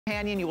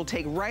companion you will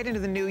take right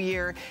into the new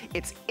year.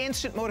 It's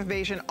instant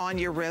motivation on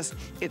your wrist.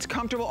 It's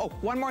comfortable. Oh,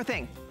 one more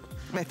thing.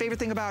 My favorite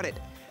thing about it,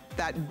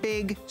 that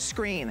big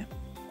screen.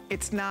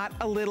 It's not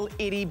a little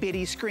itty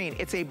bitty screen.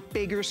 It's a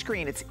bigger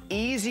screen. It's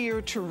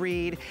easier to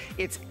read.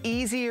 It's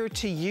easier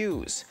to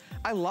use.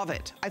 I love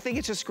it. I think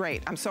it's just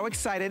great. I'm so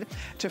excited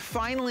to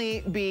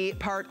finally be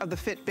part of the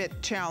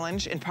Fitbit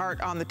challenge and part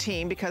on the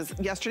team, because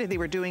yesterday they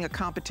were doing a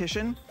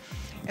competition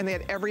and they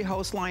had every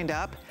host lined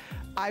up.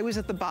 I was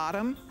at the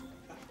bottom.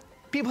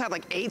 People had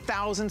like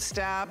 8,000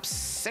 steps,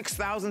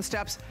 6,000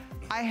 steps.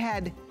 I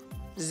had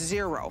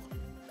 0.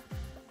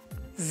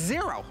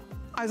 0.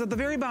 I was at the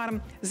very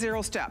bottom,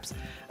 0 steps.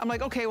 I'm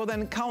like, okay, well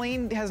then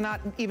Colleen has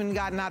not even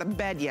gotten out of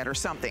bed yet or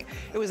something.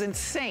 It was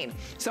insane.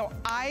 So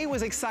I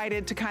was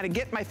excited to kind of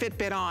get my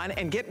Fitbit on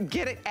and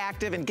get it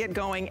active and get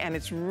going, and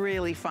it's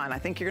really fun. I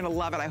think you're gonna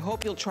love it. I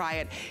hope you'll try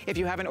it if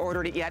you haven't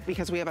ordered it yet,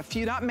 because we have a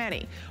few, not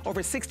many.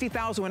 Over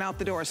 60,000 went out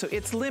the door, so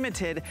it's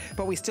limited,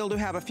 but we still do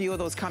have a few of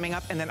those coming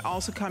up. And then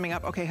also coming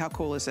up, okay, how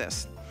cool is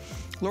this?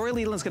 Lori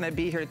Leland's gonna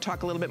be here to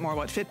talk a little bit more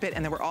about Fitbit,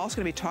 and then we're also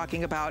gonna be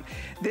talking about,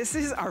 this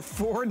is our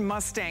Ford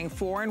Mustang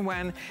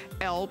 4-in-1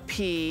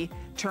 LP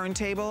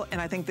turntable,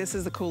 and I think this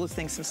is the coolest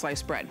thing since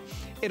sliced bread.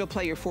 It'll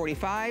play your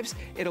 45s,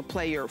 it'll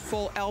play your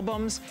full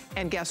albums,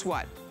 and guess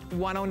what?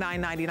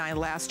 $109.99,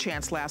 last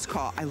chance, last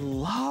call. I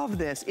love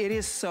this. It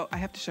is so, I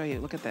have to show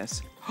you, look at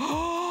this.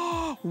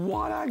 Oh,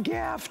 what a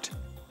gift.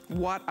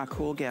 What a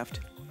cool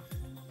gift.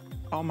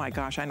 Oh my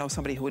gosh, I know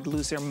somebody who would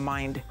lose their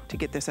mind to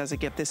get this as a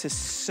gift. This is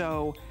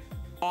so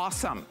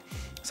awesome.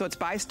 So it's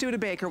by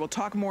Studebaker. We'll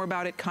talk more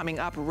about it coming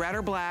up. Red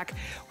or black,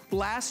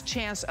 last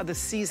chance of the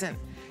season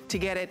to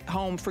get it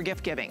home for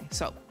gift giving.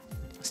 So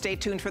stay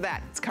tuned for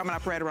that. It's coming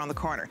up right around the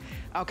corner.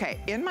 Okay,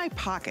 in my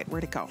pocket,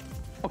 where'd it go?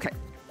 Okay,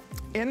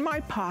 in my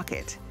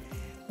pocket,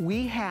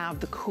 we have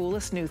the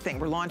coolest new thing.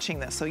 We're launching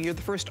this, so you're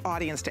the first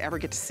audience to ever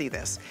get to see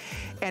this.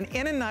 And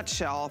in a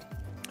nutshell,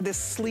 this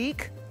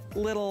sleek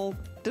little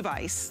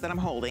device that I'm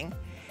holding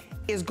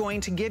is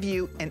going to give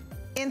you an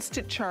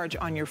instant charge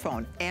on your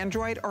phone,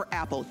 Android or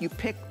Apple. You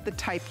pick the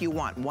type you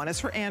want. One is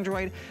for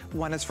Android,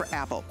 one is for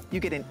Apple. You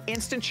get an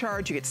instant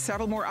charge, you get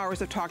several more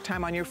hours of talk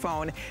time on your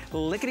phone,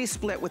 lickety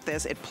split with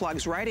this. It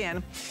plugs right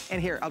in,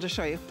 and here, I'll just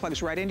show you,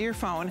 plugs right into your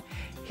phone.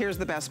 Here's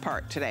the best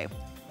part today.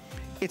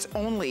 It's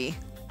only,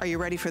 are you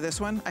ready for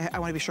this one? I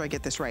wanna be sure I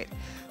get this right.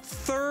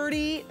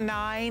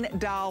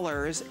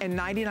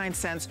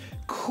 $39.99,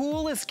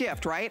 coolest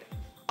gift, right?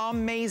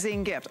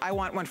 Amazing gift. I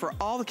want one for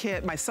all the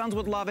kids. My sons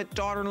would love it,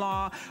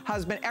 daughter-in-law,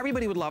 husband,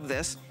 everybody would love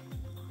this.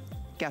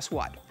 Guess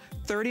what?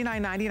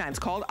 $39.99, it's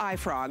called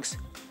iFrogs.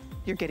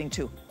 You're getting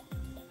 2.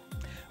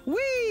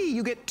 Whee,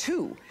 you get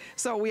 2.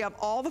 So we have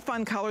all the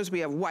fun colors.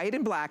 We have white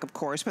and black, of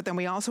course, but then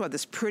we also have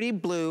this pretty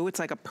blue. It's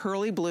like a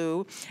pearly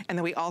blue. And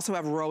then we also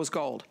have rose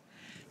gold.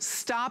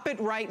 Stop it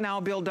right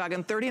now, Bill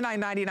Duggan.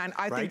 $39.99.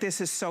 I think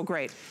this is so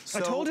great. So,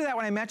 I told you that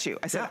when I met you.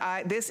 I said,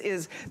 this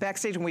is,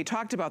 backstage when we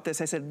talked about this,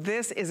 I said,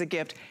 this is a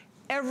gift.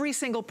 Every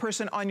single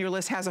person on your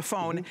list has a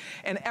phone,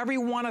 and every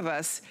one of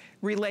us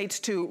relates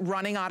to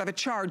running out of a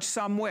charge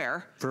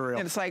somewhere. For real.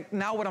 And it's like,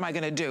 now what am I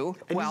gonna do?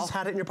 And you just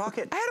had it in your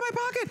pocket. I had it in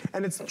my pocket.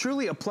 And it's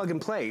truly a plug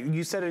and play.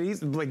 You said it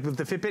easy, like with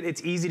the Fitbit,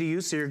 it's easy to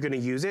use, so you're gonna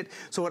use it.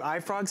 So what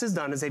iFrogs has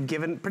done is they've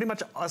given pretty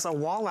much us a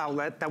wall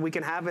outlet that we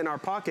can have in our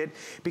pocket,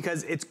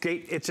 because it's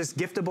great, it's just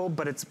giftable,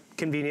 but it's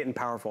convenient and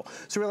powerful.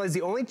 So realize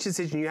the only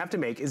decision you have to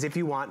make is if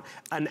you want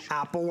an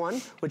Apple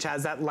one, which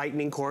has that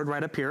lightning cord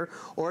right up here,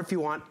 or if you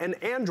want an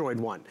Android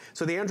one.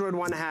 So the Android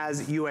one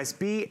has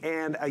USB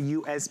and a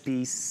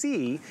USB-C,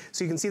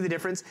 so you can see the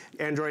difference.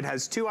 Android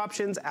has 2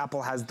 options,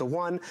 Apple has the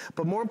 1,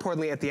 but more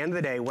importantly, at the end of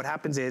the day, what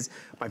happens is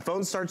my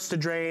phone starts to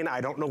drain,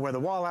 I don't know where the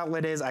wall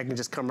outlet is, I can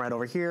just come right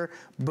over here,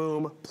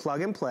 boom,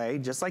 plug and play,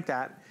 just like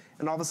that,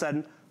 and all of a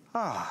sudden,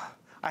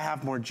 I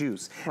have more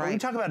juice. Right. And when you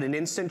talk about an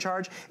instant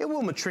charge, it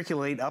will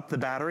matriculate up the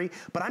battery,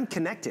 but I'm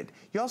connected.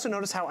 You also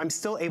notice how I'm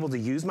still able to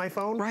use my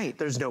phone. Right.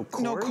 There's no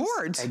cords. No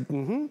cords.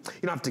 You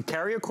don't have to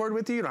carry a cord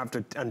with you. You don't have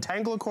to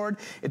untangle a cord.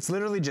 It's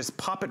literally just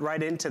pop it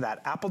right into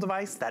that Apple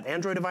device, that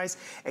Android device,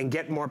 and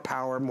get more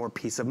power, more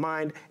peace of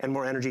mind, and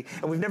more energy.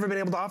 And we've never been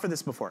able to offer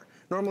this before.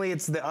 Normally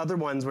it's the other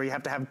ones where you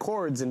have to have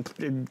cords and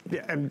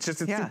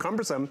just it's too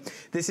cumbersome.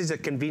 This is a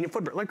convenient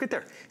footprint, like right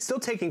there. Still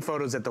taking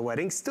photos at the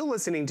wedding, still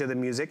listening to the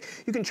music.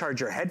 You can charge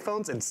your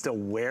headphones and still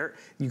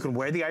you can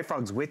wear the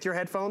iFrogs with your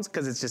headphones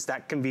because it's just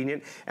that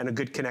convenient and a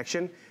good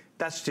connection.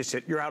 That's just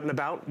it. You're out and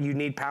about, you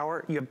need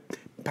power, you have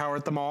power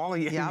at the mall,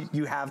 you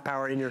have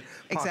power in your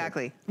pocket.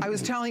 Exactly. I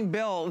was telling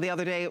Bill the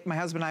other day, my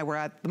husband and I were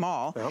at the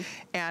mall,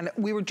 and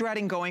we were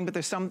dreading going, but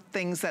there's some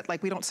things that,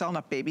 like, we don't sell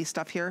enough baby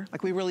stuff here.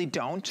 Like, we really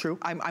don't. True.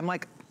 I'm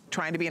like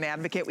trying to be an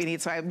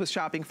advocate. So I was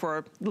shopping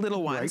for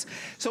little ones. Right.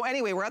 So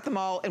anyway, we're at the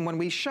mall, and when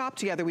we shop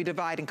together, we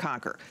divide and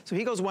conquer. So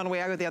he goes one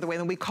way, I go the other way,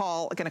 and then we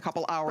call like in a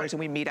couple hours and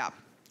we meet up.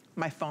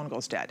 My phone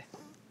goes dead.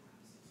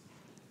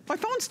 My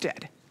phone's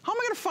dead. How am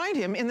I gonna find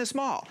him in this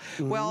mall?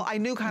 Well, I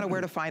knew kind of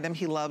where to find him.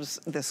 He loves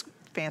this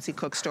fancy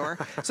cook store.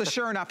 So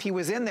sure enough, he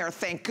was in there,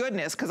 thank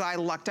goodness, because I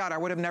lucked out. I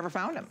would have never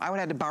found him. I would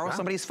have had to borrow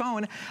somebody's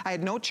phone. I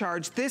had no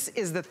charge. This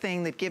is the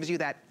thing that gives you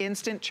that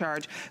instant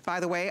charge. By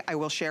the way, I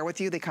will share with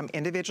you, they come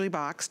individually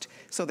boxed,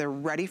 so they're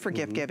ready for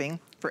gift giving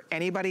for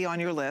anybody on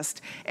your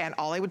list. And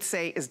all I would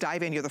say is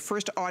dive in. You're the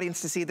first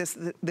audience to see this.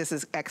 This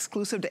is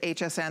exclusive to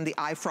HSN. The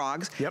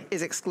iFrogs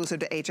is exclusive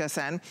to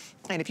HSN.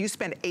 And if you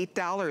spend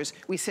 $8,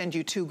 we send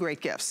you 2 great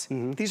gifts.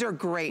 These are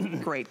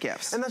great, great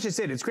gifts. And that's just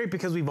it. It's great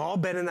because we've all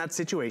been in that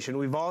situation.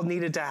 We've all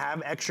needed to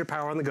have extra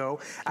power on the go,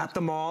 at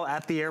the mall,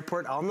 at the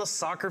airport, on the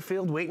soccer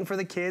field, waiting for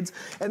the kids.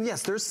 And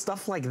yes, there's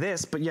stuff like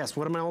this, but yes,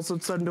 what am I also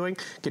sudden doing?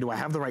 Okay, do I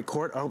have the right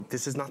cord? Oh,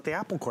 this is not the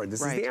Apple cord.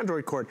 This is the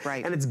Android cord.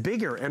 And it's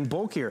bigger and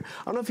bulkier.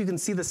 I don't know if you can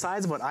see the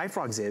size of what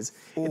iFrogs is.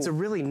 It's a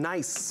really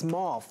nice,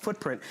 small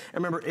footprint.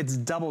 And remember, it's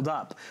doubled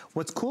up.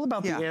 What's cool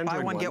about the Android buy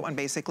one, get one,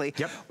 basically.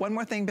 One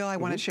more thing, Bill, I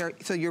want to share.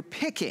 So you're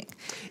picking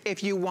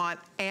if you want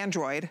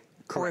Android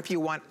or if you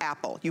want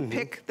Apple. You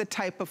pick the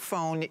type of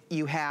phone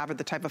you have or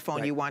the type of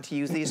phone you want to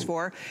use these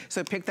for.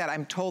 So pick that.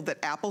 I'm told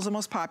that Apple's the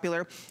most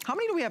popular. How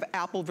many do we have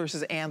Apple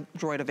versus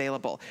Android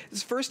available?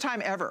 It's first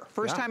time ever.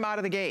 First time out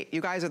of the gate.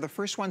 You guys are the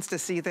first ones to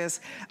see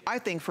this. I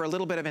think for a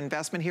little bit of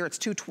investment here, it's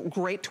 2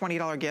 great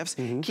 $20 gifts.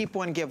 Keep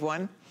one, give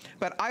one.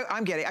 But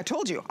I'm getting, I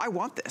told you, I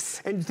want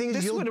this. And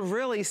this would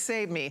really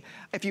save me.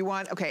 If you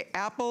want, okay,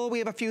 Apple, we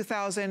have a few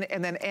thousand,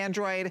 and then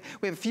Android,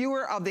 we have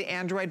fewer of the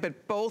Android,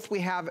 but both we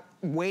have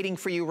waiting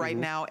for you right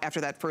now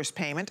after that first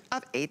payment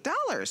of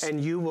 $8.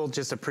 And you will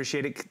just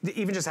appreciate it,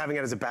 even just having it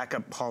as a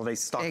backup holiday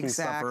stocking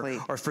stuffer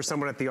or for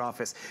someone at the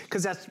office.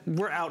 Because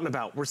we're out and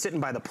about. We're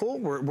sitting by the pool,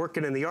 we're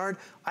working in the yard.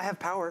 I have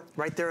power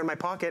right there in my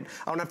pocket.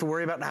 I don't have to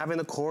worry about having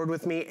the cord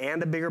with me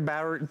and a bigger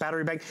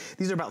battery bank.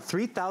 These are about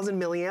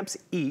 3,000 milliamps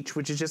each,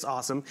 which is just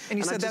awesome. And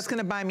you said that's going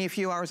to buy me a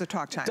few hours of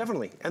talk time.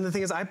 Definitely. And the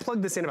thing is, I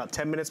plugged this in about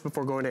 10 minutes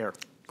before going to air.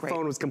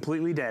 Phone was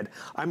completely dead.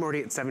 I'm already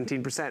at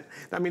 17%.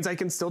 That means I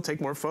can still take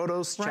more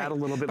photos, chat a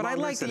little bit more. But I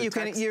like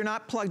that you're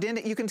not plugged in.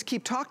 You can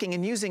keep talking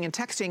and using and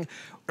texting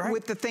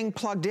with the thing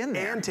plugged in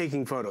there. And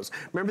taking photos.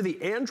 Remember,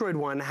 the Android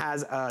one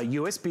has a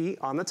USB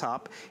on the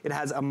top. It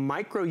has a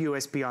micro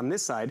USB on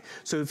this side.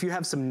 So if you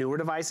have some newer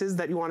devices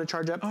that you want to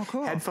charge up,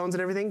 headphones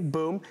and everything,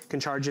 boom,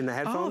 can charge in the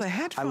headphones. Oh, the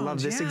headphones, I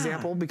love this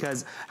example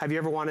because have you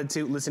ever wanted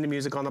to listen to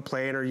music on the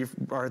plane or you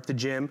are at the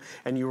gym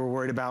and you were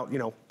worried about, you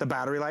know, the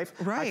battery life?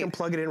 I can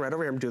plug it in right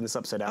over here. I'm doing this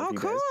upside down for you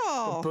guys.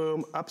 But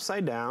boom,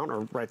 upside down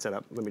or right side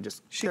up. Let me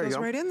just, there you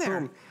go. Right in there.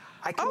 Boom.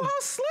 How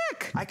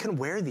slick. I can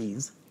wear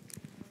these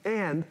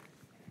and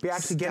be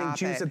actually getting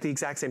juice at the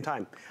exact same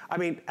time. I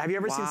mean, have you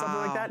ever seen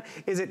something like that?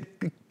 Is it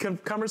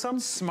cumbersome?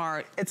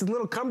 Smart. It's a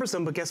little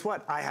cumbersome, but guess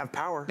what? I have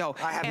power. No,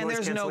 I have and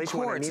there's no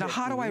cords. Now,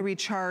 how do I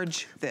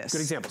recharge this?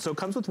 Good example. So it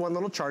comes with one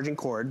little charging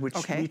cord, which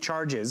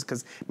recharges,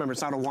 because remember,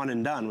 it's not a one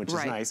and done, which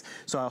is nice.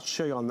 So I'll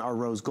show you on our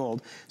rose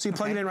gold. So you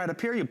plug it in right up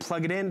here, you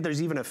plug it in.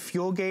 There's even a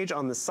fuel gauge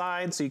on the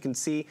side, so you can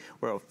see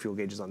where fuel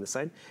gauge is on this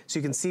side. So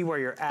you can see where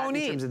you're at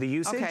in terms of the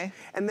usage.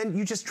 And then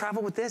you just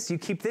travel with this. You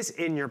keep this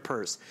in your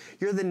purse.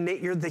 You're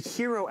the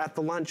hero at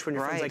the lunch when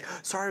your friend's like,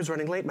 sorry, I was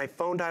running late. My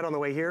phone died on the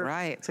way here.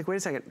 It's like, wait a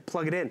second,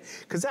 plug it in.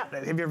 Because have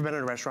you ever been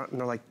in a restaurant and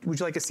they're like, would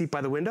you like a seat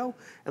by the window?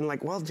 And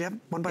like, well, do you have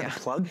one by the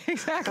plug?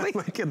 Exactly.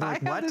 I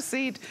have a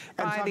seat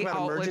by the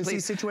outlet. Emergency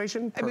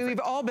situation? I mean, we've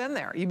all been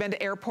there. You've been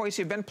to airports,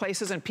 you've been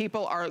places, and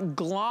people are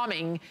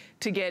glomming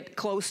to get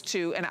close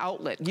to an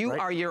outlet. You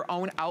are your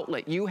own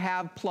outlet. You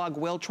have plug,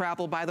 will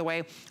travel, by the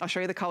way. I'll show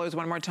you the colors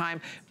one more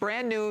time.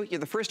 Brand new, you're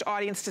the first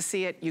audience to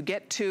see it. You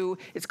get 2.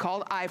 It's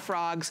called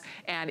iFrogs,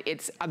 and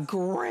it's a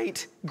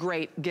great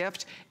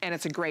gift, and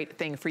it's a great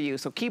thing for you.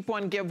 So keep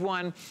one, give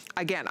one.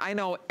 Again, I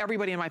know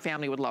everybody in my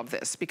family would love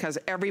this because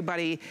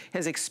everybody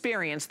has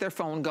experienced their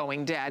phone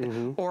going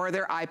dead or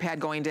their iPad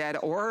going dead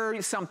or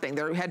something,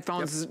 their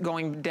headphones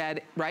going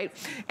dead, right?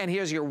 And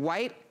here's your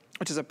white,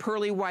 which is a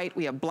pearly white.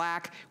 We have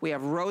black, we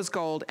have rose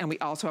gold, and we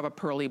also have a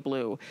pearly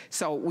blue.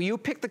 So when you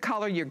pick the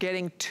color, you're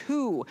getting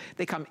 2.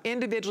 They come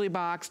individually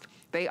boxed.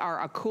 They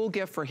are a cool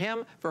gift for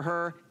him, for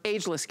her,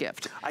 ageless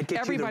gift.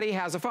 Everybody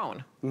has a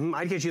phone.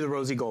 I'd get you the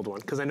rosy gold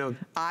one, because I know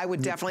I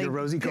would definitely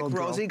pick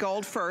rosy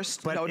gold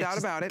first, no doubt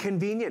about it.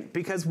 Convenient,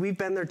 because we've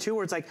been there too,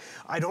 where it's like,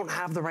 I don't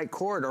have the right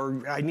cord,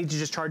 or I need to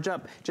just charge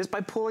up. Just by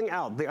pulling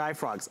out the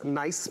iFrogs,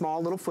 nice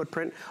small little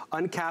footprint,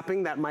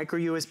 uncapping that micro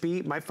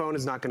USB, my phone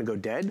is not gonna go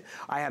dead.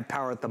 I have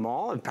power at the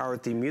mall, and power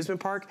at the amusement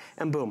park,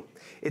 and boom.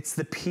 It's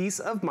the peace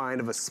of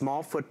mind of a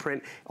small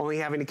footprint, only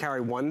having to carry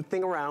one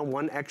thing around,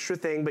 one extra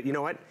thing, but you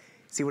know what?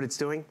 See what it's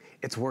doing?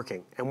 It's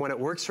working. And when it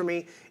works for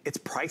me, it's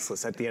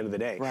priceless at the end of the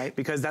day.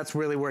 Because that's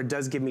really where it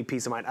does give me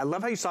peace of mind. I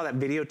love how you saw that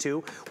video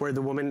too, where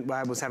the woman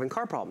was having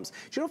car problems. Do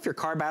you know if your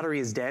car battery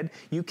is dead,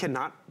 you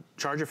cannot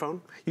charge your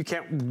phone? You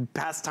can't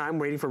pass time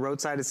waiting for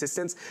roadside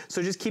assistance.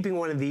 So just keeping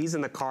one of these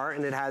in the car,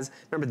 and it has,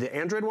 remember the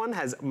Android one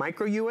has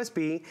micro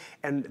USB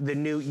and the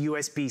new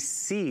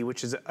USB-C,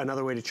 which is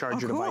another way to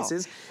charge your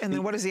devices. And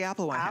then what does the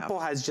Apple one have? Apple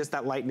has just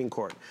that lightning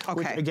cord,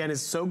 which again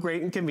is so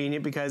great and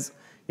convenient because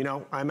you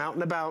know, I'm out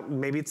and about,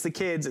 maybe it's the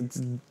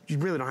kids, you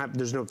really don't have,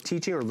 there's no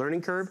teaching or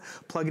learning curve,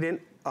 plug it in,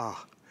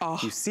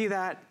 You see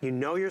that, you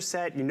know you're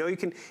set, you know you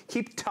can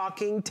keep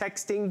talking,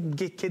 texting,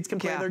 kids can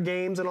play their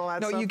games and all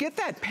that stuff. No, you get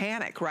that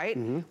panic, right?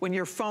 When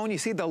your phone, you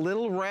see the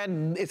little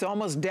red, it's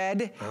almost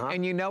dead,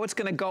 and you know it's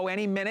gonna go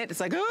any minute. It's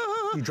like,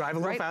 you drive a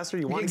little faster,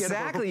 you want to get home.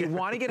 Exactly, you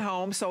want to get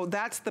home. So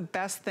that's the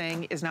best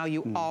thing, is now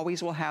you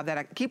always will have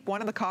that. Keep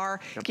one in the car,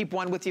 keep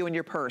one with you in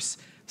your purse.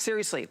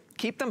 Seriously,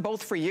 keep them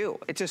both for you.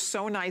 It's just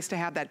so nice to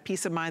have that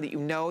peace of mind that you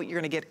know you're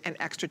gonna get an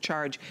extra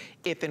charge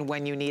if and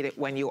when you need it,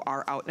 when you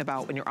are out and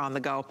about, when you're on the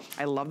go.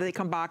 I love that they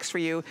come boxed for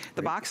you.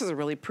 The boxes are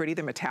really pretty,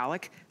 they're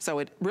metallic, so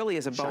it really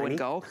is a bow and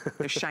go.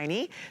 They're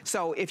shiny.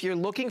 So if you're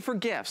looking for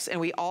gifts, and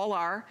we all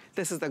are,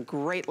 this is a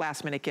great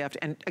last minute gift.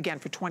 And again,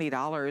 for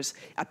 $20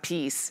 a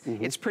piece,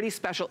 it's pretty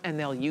special and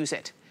they'll use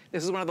it.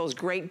 This is one of those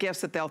great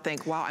gifts that they'll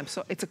think, wow,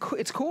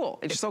 it's cool.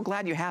 It's so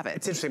glad you have it.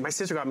 It's interesting. My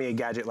sister got me a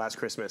gadget last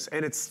Christmas,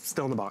 and it's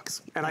still in the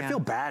box. And I feel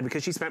bad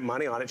because she spent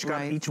money on it. She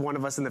got each one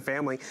of us in the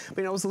family. But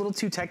you know, it was a little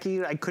too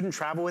techy. I couldn't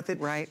travel with it.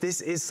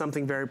 This is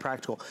something very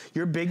practical.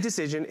 Your big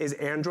decision is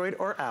Android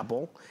or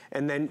Apple,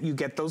 and then you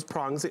get those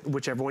prongs,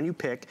 whichever one you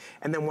pick,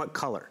 and then what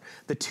color.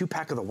 The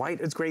 2-pack of the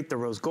white is great. The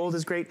rose gold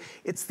is great.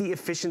 It's the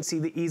efficiency,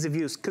 the ease of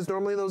use. Because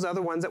normally those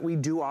other ones that we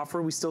do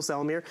offer, we still sell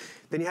them here,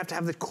 then you have to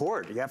have the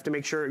cord. You have to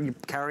make sure you're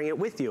carrying it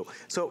with you.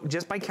 So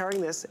just by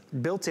carrying this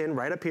built in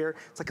right up here,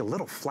 it's like a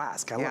little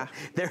flask.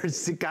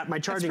 There's got my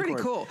charging cord.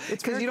 It's pretty cool.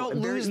 Because you don't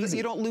lose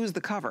the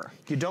cover.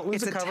 You don't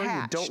lose the cover.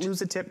 Attached. You don't lose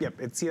the tip. Yep.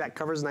 See, that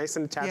cover's nice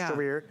and attached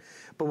over here.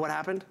 But what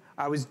happened?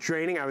 I was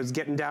draining. I was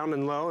getting down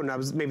and low, and I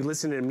was maybe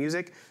listening to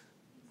music.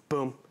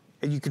 Boom.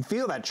 And you can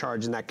feel that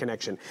charge in that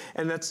connection.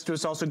 And that's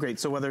just also great.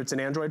 So whether it's an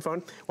Android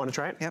phone, want to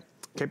try it? Yep.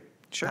 Okay.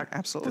 Sure.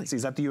 Absolutely. Let's see.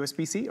 Is that the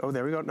USB-C? Oh,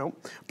 there we go. No.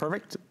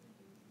 Perfect.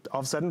 All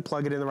of a sudden,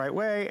 plug it in the right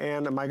way,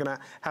 and am I gonna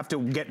have to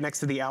get next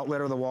to the outlet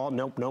or the wall?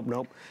 Nope, nope,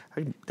 nope.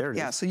 There it is.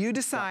 Yeah, so you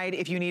decide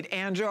if you need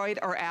Android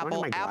or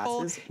Apple.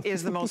 Apple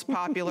is the most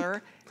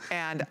popular,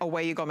 and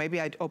away you go. Maybe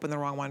I opened the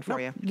wrong one for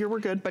you. We're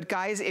good. But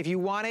guys, if you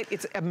want it,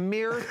 it's a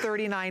mere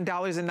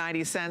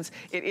 $39.90.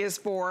 It is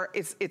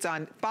it's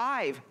on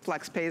 5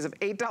 flex pays of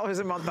 $8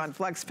 a month on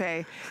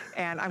FlexPay,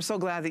 and I'm so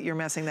glad that you're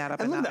messing that up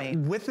and not me.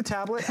 With the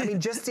tablet, I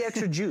mean, just the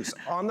extra juice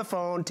on the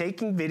phone,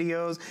 taking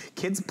videos,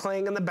 kids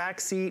playing in the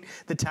back seat.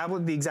 The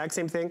tablet, the exact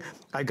same thing.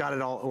 I got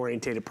it all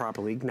orientated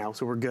properly now,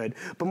 so we're good.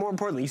 But more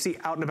importantly, you see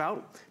out and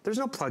about, there's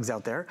no plugs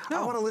out there.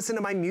 I want to listen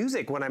to my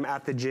music when I'm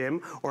at the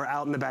gym or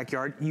out in the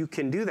backyard. You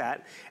can do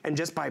that. And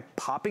just by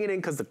popping it in,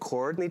 because the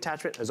cord and the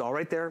attachment is all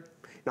right there,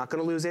 not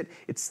going to lose it.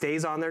 It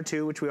stays on there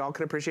too, which we all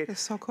can appreciate. It's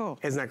so cool.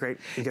 Isn't that great?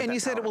 And you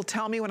said it will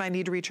tell me when I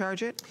need to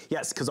recharge it?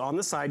 Yes, because on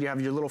the side you have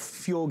your little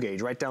fuel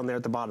gauge right down there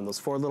at the bottom, those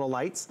 4 little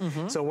lights.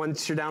 So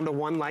once you're down to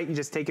 1 light, you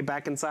just take it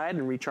back inside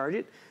and recharge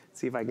it.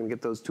 See if I can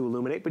get those to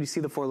illuminate, but you see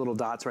the 4 little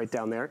dots right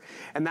down there.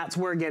 And that's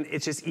where, again,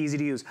 it's just easy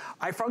to use.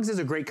 iFrogs is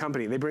a great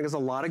company. They bring us a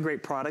lot of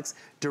great products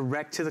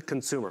direct to the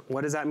consumer.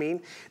 What does that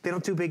mean? They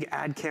don't do big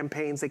ad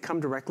campaigns. They come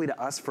directly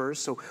to us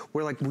first. So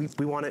we're like,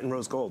 we want it in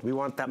rose gold. We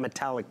want that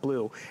metallic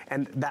blue.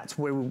 And that's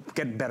where we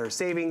get better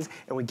savings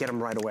and we get them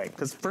right away.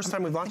 Because first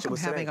time we've launched it was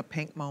today. I'm having a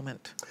pink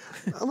moment.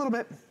 A little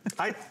bit.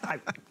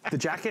 The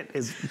jacket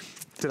is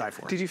to die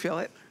for. Did you feel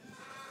it?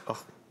 Oh.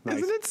 Nice.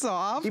 Isn't it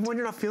soft? Even when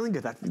you're not feeling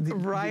good,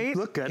 you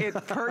look good. It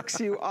perks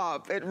you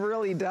up. It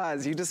really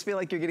does. You just feel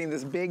like you're getting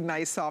this big,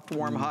 nice, soft,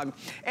 warm hug.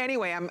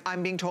 Anyway,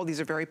 I'm being told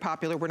these are very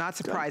popular. We're not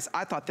surprised.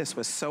 I thought this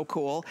was so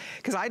cool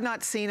because I'd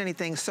not seen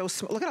anything so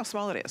small. Look at how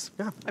small it is.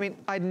 I mean,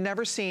 I'd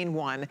never seen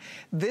one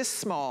this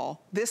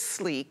small, this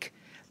sleek,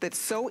 that's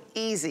so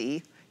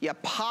easy. You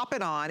pop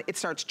it on, it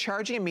starts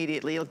charging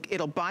immediately.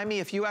 It'll buy me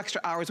a few extra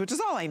hours, which is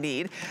all I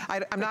need.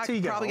 I'm not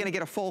probably gonna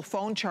get a full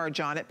phone charge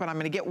on it, but I'm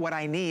gonna get what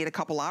I need. A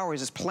couple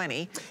hours is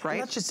plenty, right?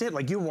 And that's just it.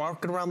 Like, you're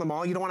walking around the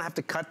mall, you don't wanna have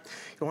to cut,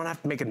 you don't wanna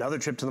have to make another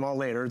trip to the mall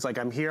later. It's like,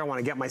 I'm here, I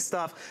wanna get my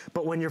stuff.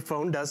 But when your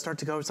phone does start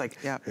to go, it's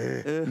like,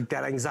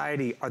 that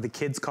anxiety. Are the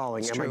kids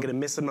calling? Am I gonna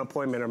miss an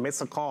appointment or miss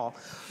a call?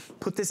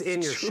 Put this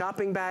in your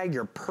shopping bag,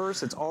 your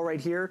purse, it's all right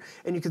here,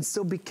 and you can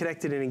still be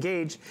connected and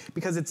engaged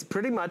because it's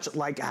pretty much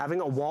like having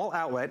a wall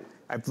outlet.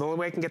 The only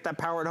way I can get that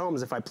power at home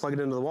is if I plug it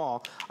into the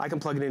wall. I can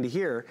plug it into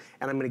here,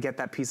 and I'm gonna get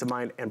that peace of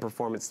mind and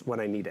performance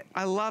when I need it.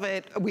 I love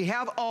it. We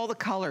have all the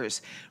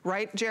colors,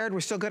 right, Jared?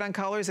 We're still good on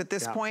colors at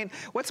this point.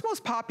 What's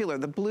most popular?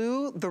 The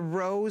blue, the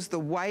rose, the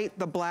white,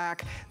 the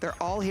black.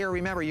 They're all here.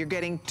 Remember, you're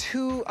getting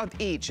 2 of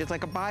each. It's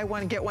like a buy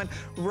one, get one.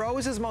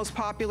 Rose is most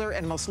popular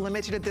and most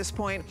limited at this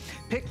point.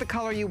 Pick the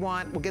color you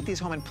want. We'll get these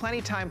home in plenty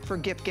of time for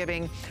gift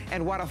giving,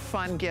 and what a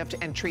fun gift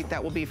and treat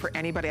that will be for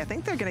anybody. I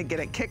think they're gonna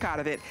get a kick out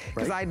of it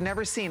because I'd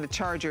never seen a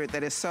charger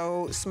that is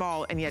so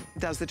small and yet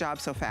does the job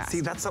so fast.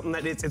 See, that's something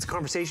that it's a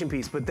conversation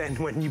piece, but then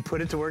when you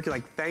put it to work, you're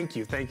like, thank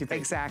you, thank you, thank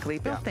you. Exactly.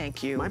 Bill,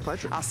 thank you. My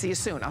pleasure. I'll see you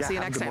soon. I'll see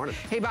you next time. Morning.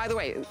 Hey, by the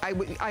way,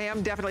 I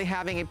am definitely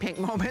having a pink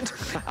moment.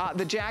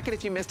 The jacket,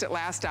 if you missed it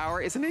last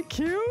hour, isn't it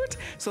cute?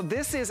 So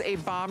this is a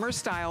bomber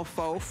style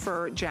faux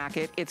fur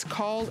jacket.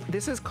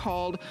 This is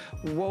called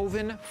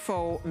woven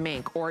faux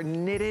mink or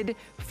knitted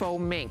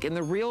faux mink. In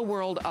the real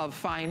world of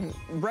fine,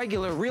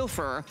 regular, real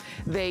fur,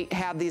 they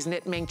have these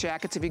knit mink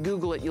jackets. If you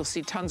Google it, you'll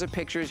see tons of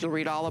pictures. You'll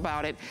read all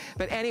about it.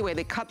 But anyway,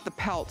 they cut the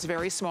pelts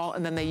very small,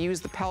 and then they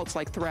use the pelts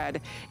like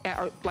thread,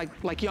 or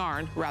like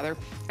yarn, rather,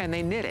 and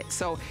they knit it.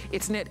 So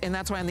it's knit, and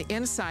that's why on the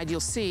inside, you'll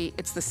see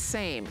it's the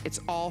same. It's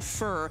all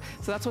fur.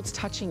 So that's what's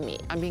touching me.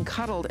 I'm being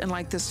cuddled in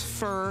like this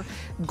fur,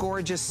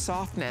 gorgeous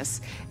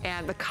softness.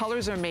 And the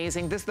colors are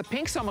amazing. The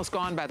pink's almost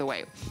gone, by the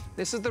way.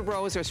 This is the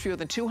rose. There's fewer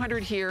than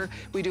 200 here.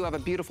 We do have a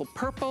beautiful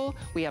purple.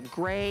 We have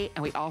gray,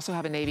 and we also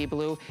have a navy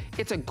blue.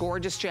 It's a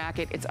gorgeous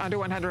jacket. It's under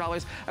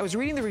 $100. I was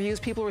reading the reviews.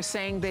 People were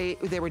saying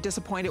they were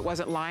disappointed it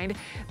wasn't lined.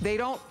 They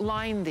don't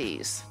line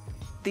these.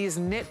 These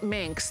knit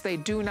minks, they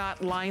do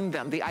not line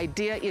them. The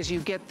idea is you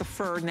get the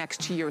fur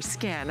next to your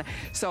skin.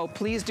 So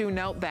please do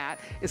note that.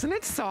 Isn't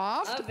it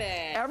soft? Love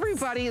it.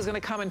 Everybody is gonna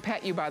come and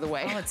pet you, by the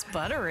way. Oh, it's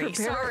buttery.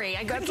 Sorry,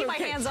 I couldn't keep my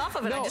hands off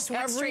of it. No, I just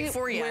went straight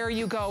for you. Everywhere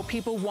you go,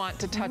 people want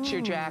to touch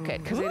your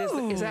jacket. Because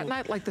is that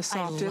not like the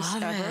softest I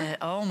love ever? it.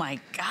 Oh my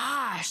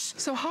gosh.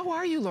 So how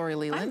are you, Lori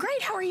Leland? I'm great,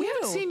 how are you? We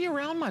haven't seen you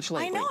around much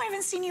lately. I know, I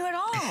haven't seen you at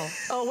all.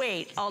 Oh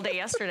wait, all day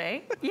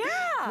yesterday? Yeah.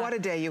 What a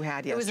day you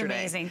had yesterday. It was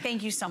amazing.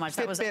 Thank you so much.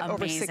 That was amazing.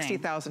 Over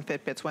 60,000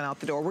 Fitbits went out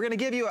the door. We're going to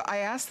give you, I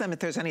asked them if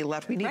there's any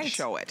left. We need to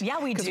show it. Yeah,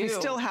 we do. Because we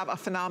still have a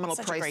phenomenal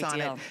price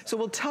on it. So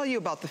we'll tell you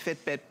about the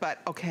Fitbit, but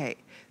okay,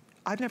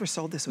 I've never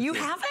sold this with you.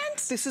 You haven't?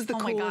 This is the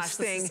coolest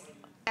thing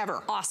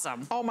ever.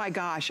 Awesome. Oh my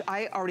gosh,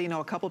 I already know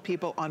a couple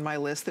people on my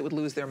list that would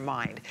lose their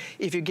mind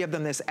if you give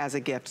them this as a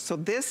gift. So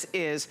this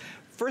is,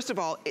 first of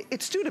all,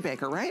 it's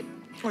Studebaker, right?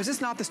 Or is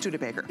this not the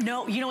Studebaker?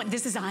 No, you know what?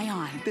 This is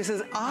Ion. This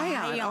is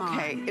Ion.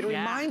 Okay. It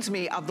reminds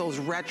me of those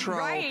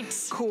retro,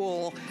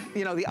 cool,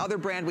 you know, the other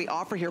brand we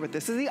offer here, but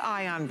this is the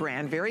Ion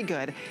brand. Very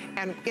good.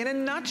 And in a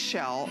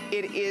nutshell,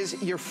 it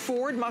is your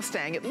Ford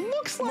Mustang. It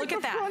looks like the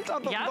front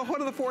of the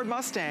hood of the Ford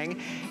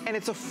Mustang. And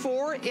it's a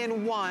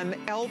 4-in-1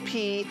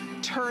 LP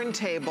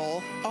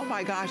turntable. Oh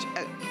my gosh,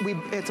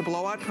 it's a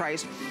blowout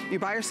price.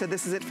 Your buyer said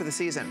this is it for the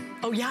season.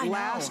 Oh yeah, I know.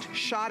 Last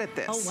shot at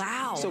this. Oh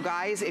wow. So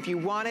guys, if you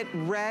want it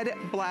red,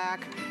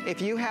 black,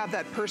 if you have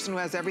that person who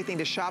has everything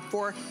to shop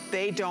for,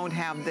 they don't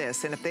have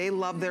this. And if they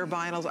love their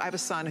vinyls, I have a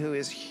son who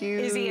is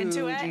huge. Is he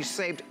into it? He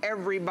saved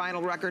every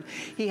vinyl record.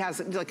 He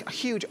has like a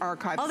huge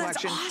archive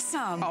collection. Oh, that's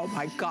awesome. Oh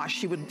my gosh,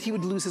 he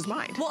would lose his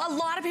mind. Well, a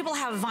lot of people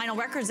have vinyl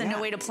records and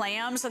no way to play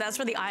them, so that's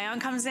where the Ion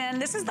comes in.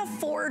 This is the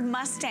Ford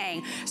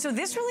Mustang. So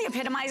this really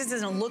epitomizes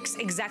and looks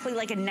exactly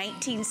like a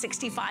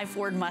 1965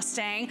 Ford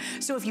Mustang.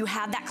 So if you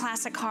have that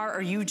classic car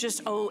or you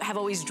just have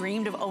always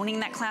dreamed of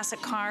owning that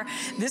classic car,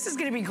 this is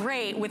gonna be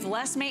great with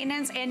less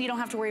maintenance and you don't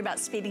have to worry about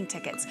speeding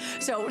tickets.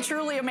 So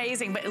truly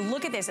amazing, but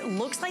look at this. It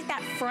looks like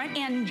that front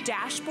end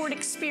dashboard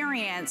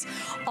experience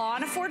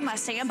on a Ford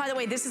Mustang. And by the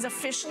way, this is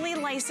officially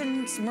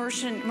licensed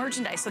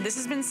merchandise. So this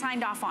has been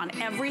signed off on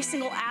every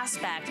single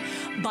aspect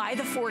by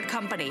the Ford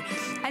company.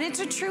 And it's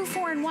a true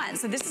 4-in-1.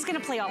 So this is gonna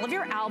play all of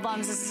your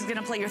albums. This is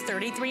gonna play your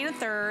 33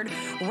 1/3.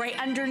 Right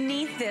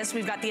underneath this,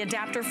 we've got the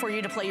adapter for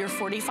you to play your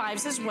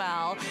 45s as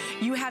well.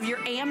 You have your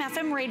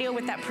AM/FM radio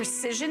with that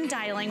precision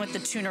dialing with the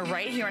tuner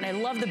right here. And I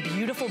love the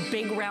beautiful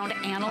big round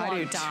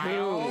analog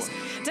dials.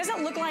 Doesn't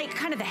it look like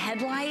kind of the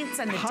headlights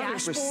and the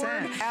 100%,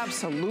 dashboard?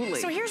 Absolutely.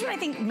 So here's what I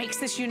think makes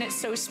this unit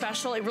so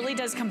special. It really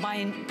does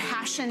combine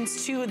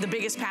passions, two of the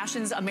biggest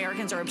passions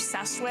Americans are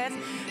obsessed with.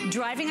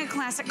 Driving a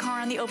classic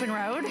car on the open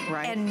road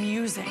and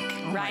music,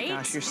 right? Oh my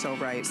gosh, you're so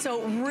right.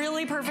 So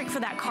really perfect for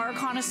that car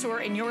connoisseur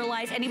in your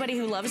life, anybody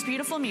who loves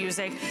beautiful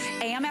music.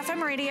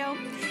 AM/FM radio,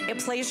 it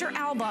plays your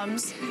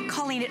albums.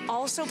 Colleen, it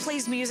also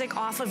plays music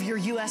off of your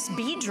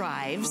USB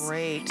drives.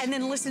 Great. And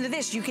then listen to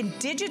this, you can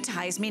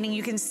digitize, meaning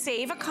you can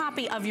save a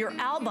copy of your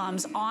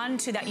albums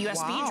onto that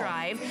USB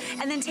drive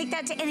and then take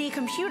that to any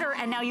computer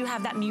and now you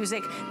have that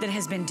music that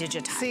has been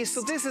digitized. See,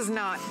 so this is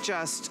not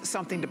just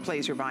something to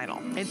plays your vinyl.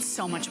 It's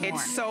so much more.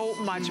 It's so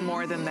much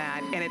more than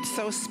that, and it's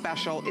so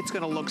special. It's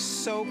gonna look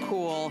so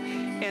cool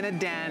in a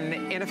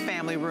den, in a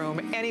family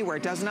room, anywhere.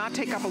 It does not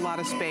take up a lot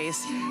of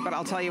space, but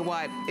I'll tell you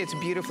what, it's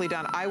beautifully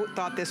done. I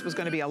thought this was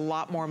gonna be a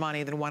lot more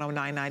money than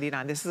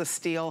 $109.99. This is a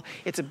steal.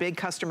 It's a big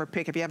customer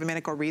pick. If you have a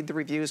minute, go read the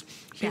reviews.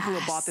 People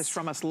who bought this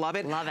from us love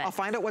it. Love it. I'll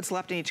find out what's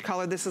left in each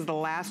color. This is the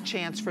last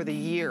chance for the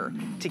year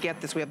to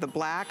get this. We have the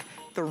black,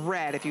 the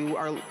red. If you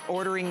are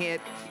ordering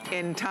it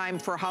in time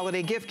for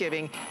holiday gift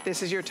giving,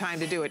 this is your time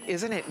to do it.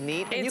 Isn't it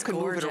neat? And you can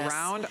move it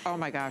around. Oh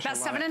my gosh, About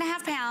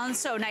 7.5 pounds,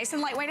 so nice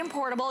and lightweight and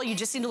portable. You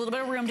just need a little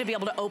bit of room to be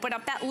able to open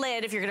up that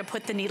lid if you're gonna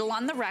put the needle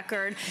on the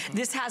record.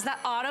 This has that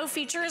auto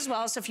feature as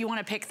well, so if you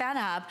wanna pick that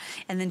up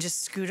and then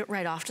just scoot it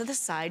right off to the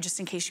side, just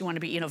in case you wanna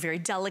be, very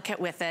delicate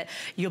with it,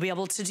 you'll be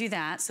able to do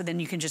that. So then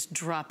you can just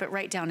drop it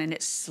right down and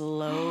it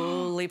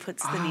slowly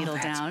puts the needle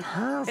down.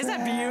 Perfect.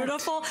 Isn't that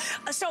beautiful?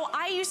 So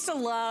I used to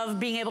love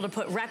being able to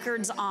put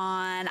records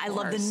on. I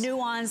love the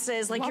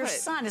nuances. Like your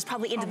son is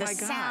probably into the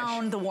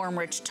sound, the warm,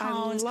 rich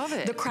tones. I love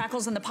it. The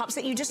crackles and the pops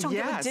that you just don't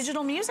get with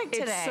digital music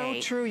today.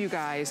 It's so true, you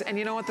guys. And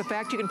you know what? The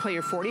fact you can play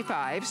your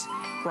 45s,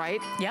 right?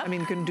 Yep. I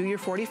mean, you can do your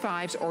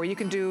 45s or you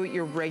can do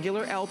your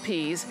regular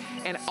LPs,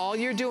 and all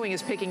you're doing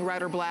is picking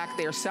red or black.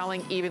 They are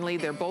selling evenly.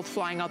 They're both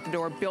flying out the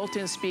door.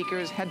 Built-in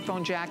speakers,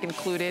 headphone jack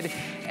included,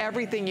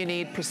 everything you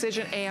need.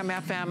 Precision AM,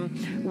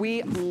 FM.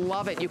 We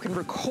love it. You can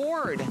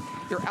record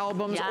your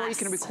albums or you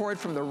can record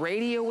from the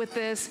radio with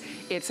this.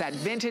 It's that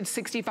vintage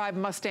 65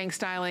 Mustang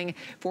styling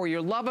for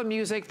your love of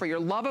music, for your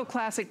love of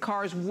classic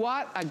cars.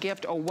 What a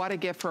gift, oh, what a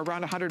gift for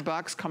around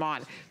 $100. Come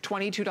on,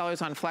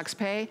 $22 on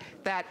FlexPay.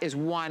 That is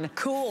one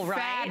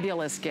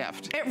fabulous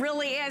gift. It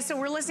really is. So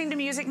we're listening to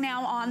music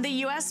now on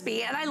the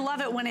USB, and I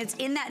love it when it's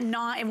in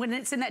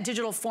that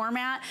digital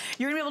format.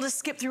 You're gonna be able to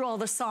skip through all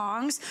the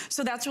songs,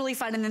 so that's really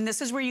fun. And then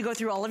this is where you go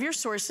through all of your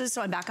sources.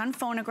 So I'm back on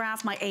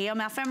phonograph, my AM,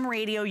 FM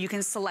radio. You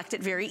can select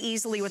it very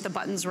easily with the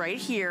buttons right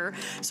here.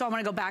 So I'm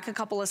gonna go back a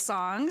couple of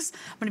songs.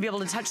 I'm gonna be able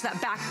to touch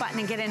that back button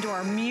and get into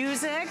our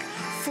music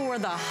for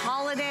the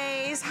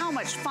holidays. How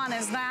much fun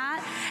is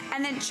that?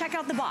 And then check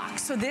out the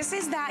box. So this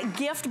is that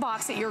gift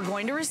box that you're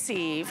going to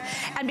receive.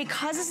 And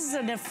because this is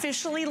an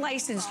officially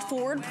licensed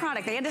Ford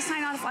product, they had to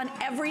sign off on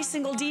every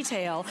single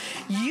detail.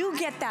 You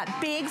get that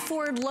big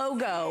Ford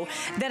logo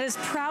that is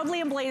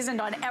proudly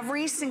emblazoned on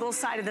every single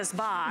side of this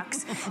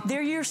box.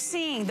 There you're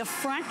seeing the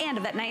front end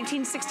of that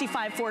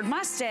 1965 Ford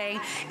Mustang,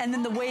 and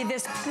then the way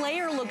this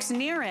player looks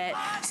near it.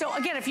 So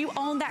again, if you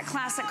own that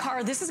classic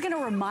car, this is gonna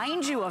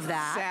remind you of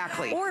that.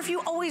 Exactly. Or if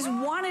you always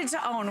wanted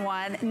to own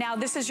one, now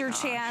this is your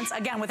chance,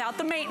 again, without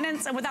the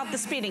maintenance and without the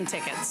speeding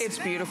tickets. It's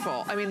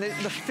beautiful. I mean, the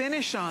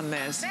finish on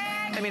this,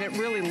 I mean, it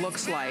really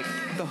looks like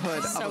the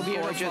hood of a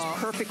gorgeous,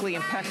 perfectly,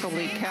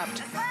 impeccably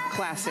kept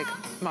classic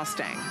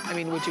Mustang. I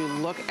mean, would you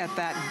look at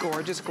that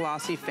gorgeous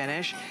glossy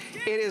finish?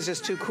 It is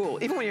just too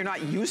cool. Even when you're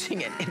not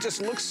using it, it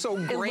just looks so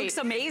great. It looks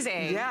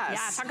amazing. Yes.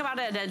 Yeah, talk about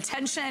an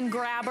attention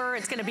grabber.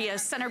 It's gonna be a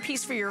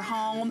centerpiece for your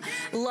home.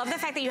 Love the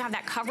fact that you have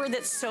that cover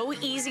that's so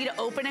easy to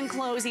open and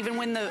close even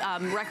when the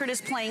record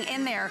is playing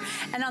in there.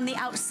 And on the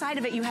outside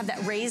of it, you have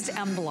that raised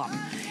emblem.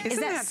 Isn't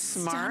that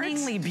smart?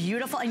 Stunningly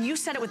beautiful? And you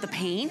said it with the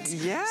paint.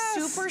 Yes.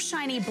 Super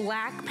shiny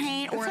black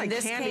paint, or like in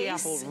this candy case,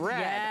 apple red.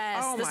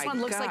 Yes. Oh, this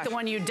one looks like the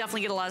one you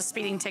definitely get a lot of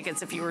speeding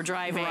tickets if you were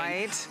driving.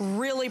 Right.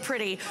 Really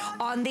pretty.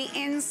 On the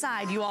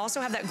inside, you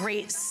also have that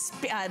great,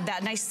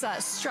 that nice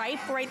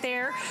stripe right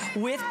there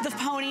with the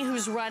pony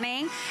who's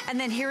running. And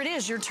then here it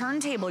is, your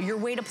turntable, your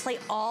way to play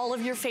all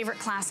of your favorite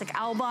classic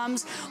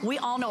albums. We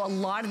all know a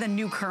lot of the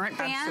new current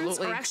bands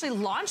are actually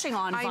launching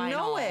on vinyl. I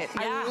know it.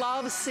 Yeah. I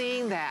love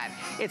seeing that.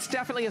 It's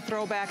definitely a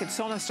throwback. It's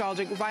so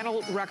nostalgic.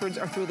 Vinyl records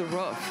are through the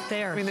roof.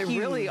 They're I mean, they huge.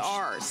 really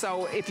are.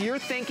 So if you're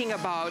thinking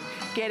about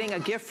getting a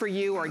gift for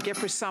you or a gift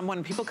for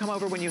someone, people come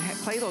over when you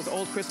play those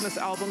old Christmas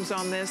albums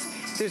on this,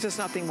 there's just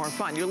nothing more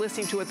fun. You're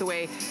listening to it the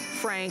way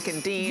Frank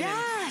and Dean,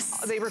 and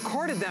they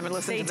recorded them and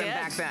listened to them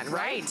back then,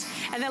 right?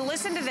 And then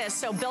listen to this.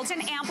 So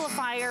built-in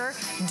amplifier,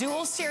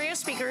 dual stereo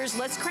speakers.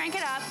 Let's crank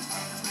it up.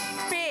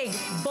 Big,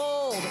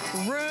 bold,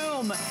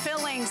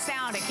 room-filling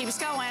sound. It keeps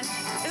going.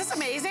 Is this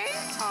amazing?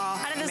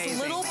 Out of this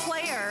little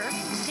player.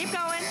 Keep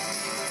going.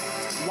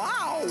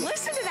 Wow.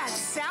 Listen to that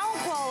sound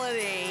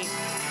quality.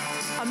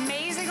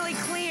 Amazingly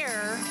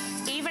clear,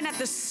 even at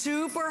the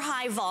super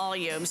high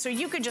volume. So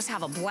you could just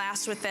have a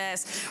blast with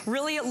this.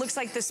 Really, it looks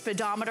like the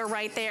speedometer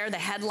right there, the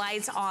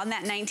headlights on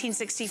that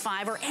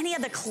 1965 or any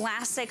of the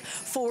classic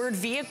Ford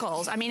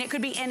vehicles. I mean, it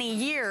could be any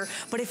year,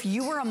 but if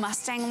you were a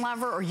Mustang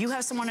lover or you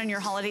have someone on your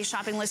holiday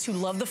shopping list who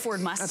loved the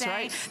Ford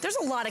Mustang, there's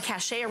a lot of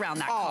cachet around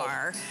that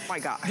car. My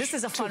gosh. This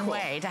is a fun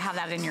way to have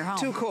that in your home.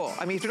 Too cool.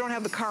 I mean, if you don't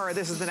have the car,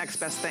 this is the next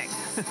best thing.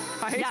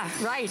 Right? Yeah,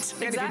 right.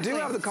 And if you do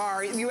have the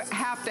car, you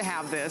have to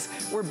have this.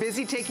 We're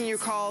busy taking your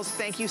calls.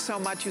 Thank you so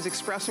much. Use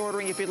express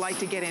ordering if you'd like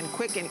to get in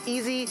quick and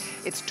easy.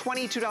 It's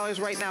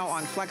 $22 right now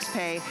on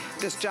FlexPay.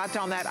 Just jot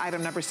down that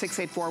item number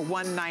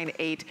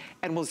 684198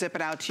 and we'll zip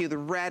it out to you, the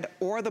red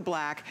or the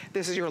black.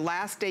 This is your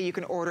last day you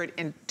can order it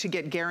and to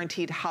get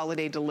guaranteed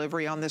holiday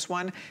delivery on this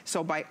one.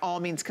 So by all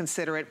means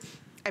consider it.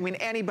 I mean,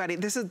 anybody,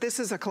 this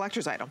is a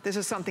collector's item. This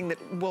is something that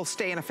will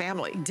stay in a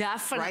family.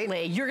 Definitely.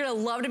 Right? You're gonna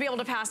love to be able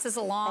to pass this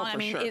along. I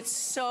mean, sure. It's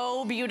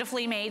so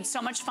beautifully made,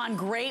 so much fun,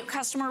 great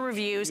customer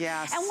reviews.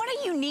 Yes. And what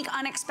a unique,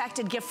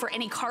 unexpected gift for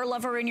any car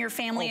lover in your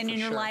family and in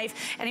your life.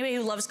 Anybody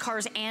who loves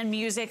cars and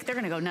music, they're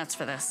gonna go nuts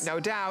for this. No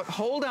doubt.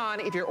 Hold on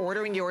if you're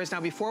ordering yours.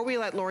 Now, before we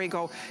let Lori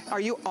go, are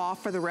you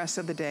off for the rest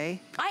of the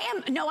day? I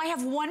am. No, I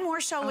have one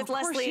more show with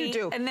Leslie. Of course you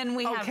do. And then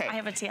I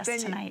have a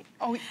TS tonight.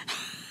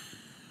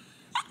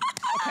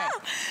 Okay,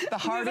 the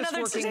hardest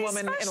working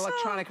woman in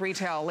electronic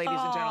retail, ladies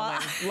and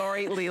gentlemen,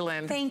 Lori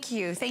Leland. Thank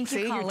you,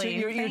 Colleen.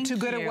 You're too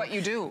good at what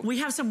you do. We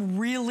have some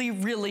really,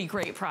 really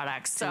great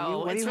products,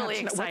 so it's really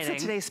exciting. What's the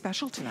today's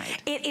special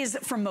tonight? It is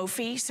from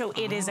Mophie, so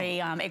it is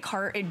a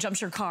car, it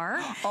jumps your car.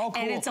 Oh, cool.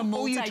 And it's a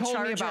multi-charger. You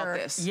told me about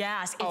this.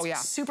 Yes,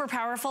 it's super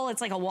powerful.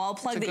 It's like a wall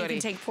plug that you can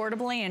take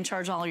portably and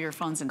charge all your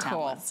phones and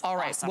tablets. All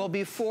right, well,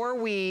 before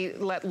we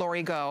let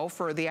Lori go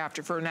for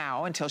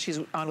now, until she's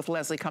on with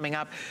Leslie coming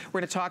up, we're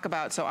going to talk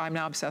about, so I'm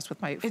now obsessed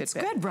with my Fitbit. It's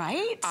good,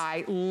 right?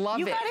 I love it.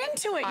 You got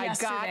into it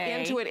yesterday. I got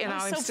into it, and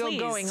I'm still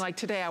going. Like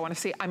today, I want to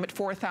see, I'm at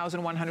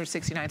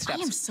 4,169 steps.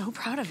 I am so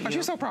proud of you. Aren't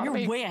you so proud of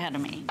me? You're way ahead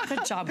of me.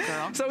 Good job,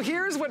 girl. So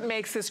here's what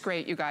makes this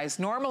great, you guys.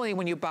 Normally,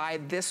 when you buy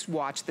this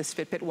watch, this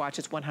Fitbit watch,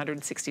 it's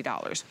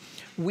 $160.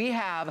 We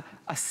have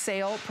a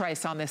sale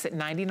price on this at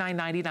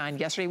 $99.99.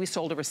 Yesterday, we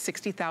sold over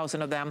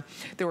 60,000 of them.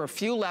 There were a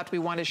few left. We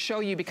want to show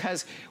you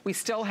because we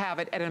still have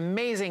it at an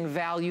amazing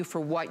value for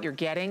what you're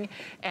getting,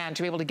 and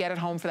to be able to get it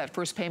home for that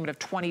first payment of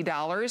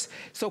 $20.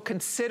 So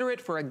consider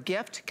it for a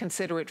gift.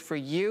 Consider it for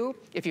you.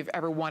 If you've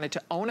ever wanted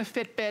to own a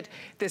Fitbit,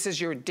 this is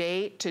your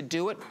day to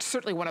do it.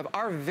 Certainly one of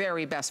our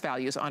very best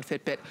values on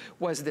Fitbit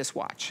was this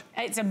watch.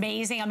 It's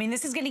amazing. I mean,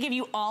 this is going to give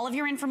you all of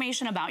your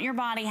information about your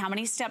body, how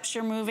many steps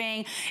you're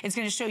moving. It's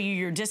going to show you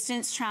your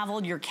distance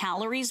traveled, your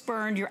calories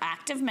burned, your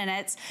active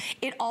minutes.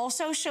 It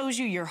also shows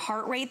you your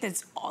heart rate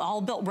that's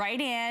all built right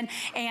in,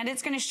 and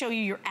it's going to show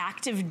you your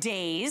active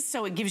days.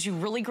 So it gives you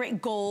really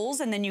great goals,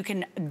 and then you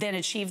can then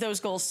achieve those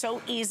goals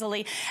so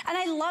easily. And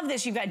I love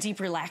this. You've got deep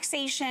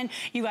relaxation.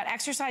 You've got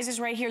exercises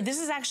right here. This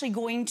is actually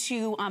going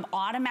to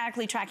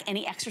automatically track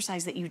any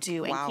exercise that you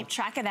do and keep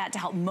track of that to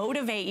help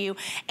motivate you.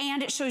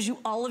 And it shows you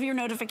all of your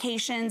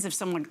notifications. If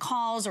someone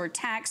calls or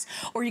texts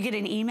or you get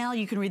an email,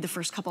 you can read the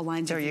first couple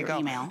lines of your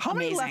email. How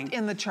many left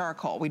in the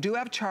charcoal? We do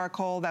have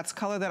charcoal. That's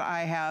color that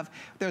I have.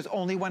 There's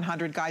only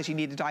 100. Guys, you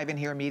need to dive in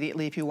here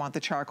immediately if you want the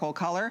charcoal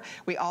color.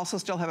 We also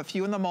still have a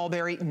few in the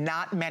mulberry,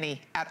 not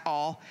many at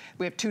all.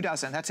 We have 24.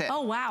 That's it.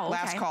 Oh, wow.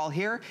 Last call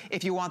here.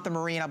 If you want the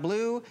Marina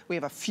Blue, we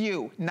have a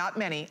few, not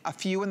many, a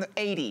few in the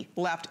 80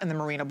 left in the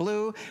Marina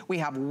Blue. We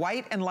have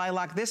white and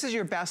lilac. This is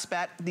your best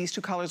bet. These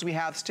two colors we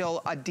have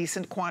still a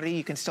decent quantity.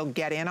 You can still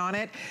get in on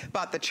it.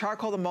 But the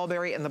charcoal, the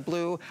mulberry, and the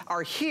blue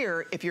are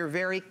here if you're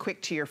very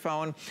quick to your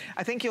phone.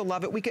 I think you'll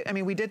love it.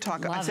 We did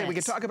talk, I'd say we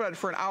could talk about it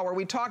for an hour.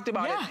 We talked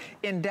about it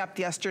in depth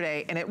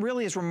yesterday, and it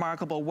really is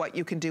remarkable what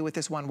you can do with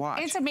this one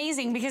watch. It's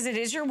amazing because it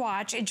is your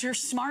watch. It's your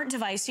smart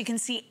device. You can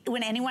see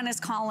when anyone is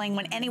calling,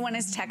 when anyone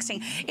is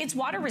texting. It's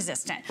water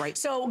resistant. Right.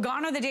 So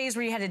gone are the days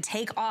where you had to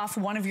take off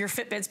one of your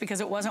Fitbits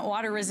because it wasn't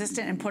water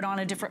resistant and put on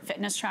a different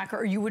fitness tracker,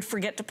 or you would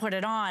forget to put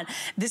it on.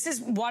 This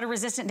is water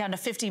resistant down to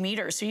 50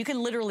 meters. So you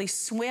can literally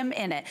swim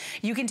in it.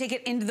 You can take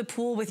it into the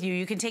pool with you.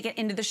 You can take it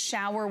into the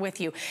shower with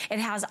you. It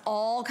has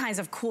all kinds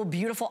of cool,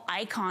 beautiful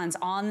icons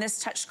on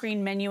this touchscreen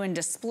menu and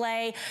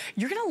display.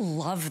 You're gonna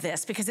love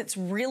this because it's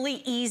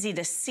really easy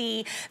to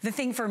see. The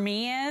thing for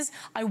me is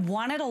I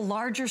wanted a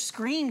larger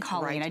screen,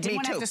 Colleen. I didn't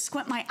want to have to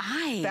squint my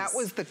eyes. That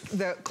was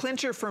the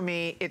clincher for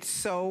me. It's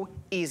so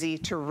easy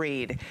to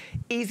read.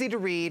 Easy to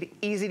read,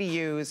 easy to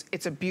use.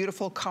 It's a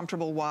beautiful,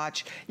 comfortable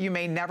watch. You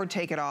may never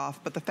take it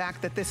off, but the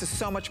fact that this is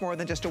so much more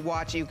than just a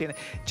watch. You can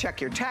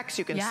check your texts,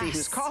 you can see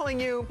who's calling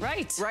you.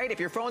 Right. Right, if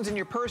your phone's in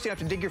your purse, you don't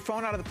have to dig your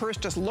phone out of the purse,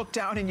 just look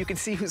down and you can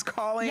see who's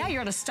calling. Yeah,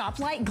 you're at a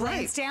stoplight,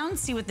 glance down,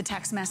 see what the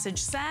text message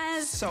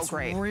says. So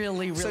great. Really,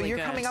 really good. So you're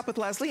coming up with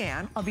Leslie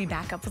Ann. I'll be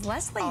back up with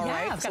Leslie,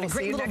 I've got a we'll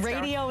great little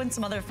radio and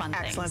some other fun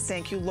things. Excellent,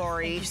 thank you,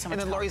 Lori. Thank you so much.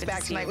 And then Lori's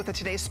back tonight with a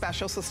Today's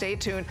Special, so stay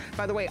tuned.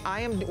 By the way,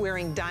 I am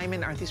wearing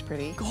diamond, aren't these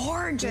pretty?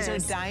 Gorgeous.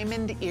 These are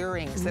diamond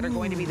earrings that are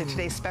going to be the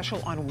Today's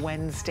Special on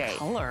Wednesday.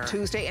 Color.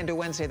 Tuesday into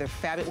Wednesday, they're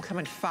fabulous. Will come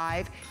in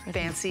 5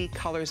 fancy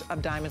colors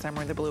of diamonds. I'm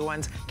wearing the blue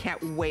ones.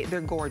 Can't wait,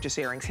 they're gorgeous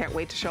earrings. Can't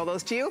wait to show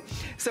those to you.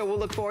 So we'll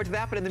look forward to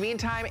that, but in the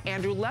meantime,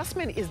 Andrew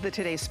Lessman is the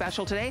Today's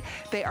Special today.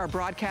 They are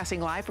broadcasting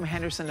live from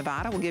Henderson,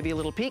 Nevada. We'll give you a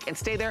little peek and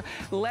stay there.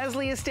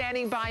 Leslie is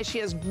standing by. She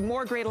has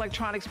more great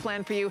electronics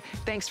planned for you.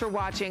 Thanks for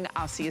watching.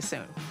 I'll see you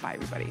soon. Bye,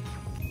 everybody.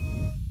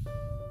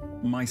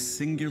 My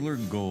singular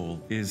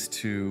goal is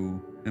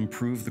to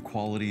improve the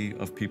quality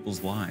of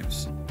people's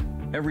lives.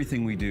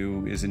 Everything we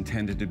do is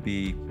intended to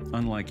be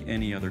unlike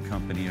any other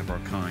company of our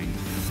kind.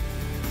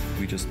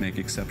 We just make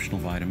exceptional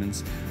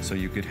vitamins so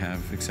you could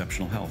have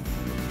exceptional health.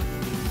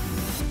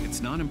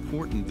 It's not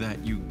important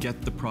that you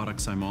get the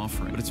products I'm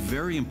offering, but it's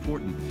very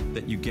important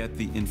that you get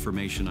the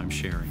information I'm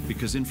sharing,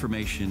 because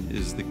information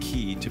is the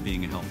key to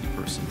being a healthy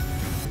person.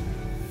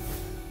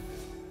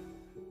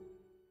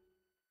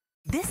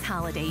 This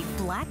holiday,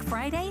 Black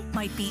Friday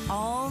might be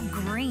all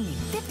green.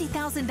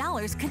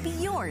 $50,000 could be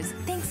yours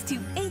thanks to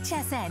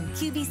HSN,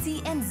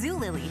 QVC, and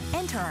Zulily.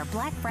 Enter our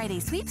Black Friday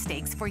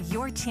sweepstakes for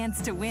your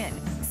chance to win.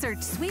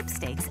 Search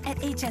sweepstakes at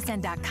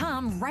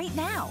hsn.com right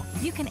now.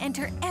 You can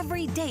enter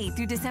every day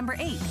through December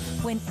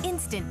 8th, win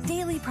instant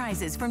daily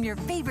prizes from your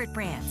favorite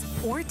brands,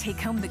 or take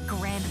home the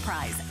grand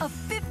prize of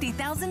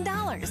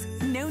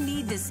 $50,000. No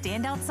need to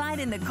stand outside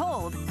in the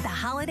cold. The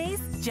holidays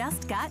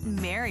just got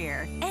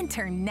merrier.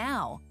 Enter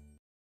now.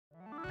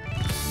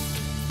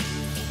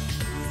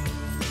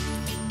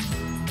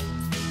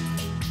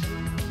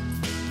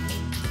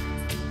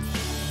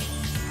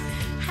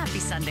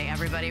 Sunday,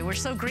 everybody. We're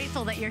so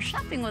grateful that you're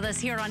shopping with us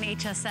here on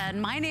HSN.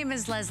 My name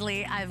is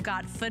Leslie. I've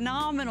got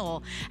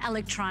phenomenal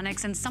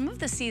electronics and some of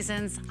the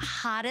season's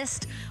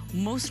hottest,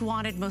 most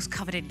wanted, most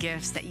coveted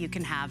gifts that you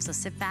can have. So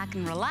sit back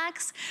and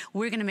relax.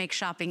 We're gonna make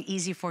shopping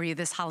easy for you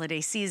this holiday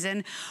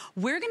season.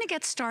 We're gonna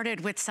get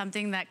started with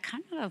something that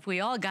kind of we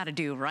all gotta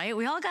do, right?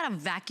 We all gotta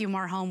vacuum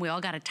our home. We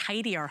all gotta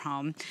tidy our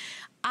home.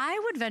 I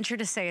would venture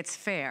to say it's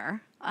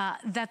fair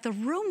that the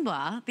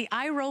Roomba, the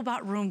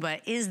iRobot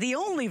Roomba, is the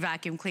only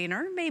vacuum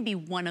cleaner, maybe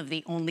one of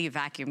the only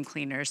vacuum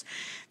cleaners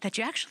that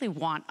you actually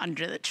want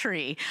under the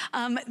tree.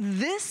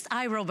 This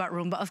iRobot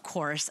Roomba, of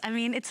course, I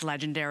mean, it's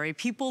legendary.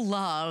 People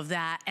love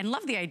that and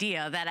love the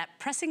idea that at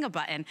pressing a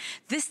button,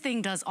 this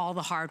thing does all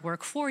the hard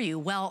work for you.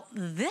 Well,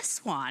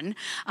 this one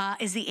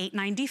is the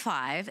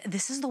 $895.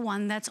 This is the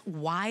one that's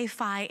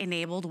Wi-Fi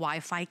enabled,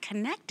 Wi-Fi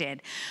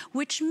connected,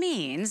 which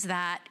means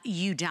that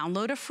you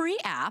download a free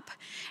app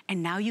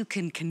and now you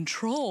can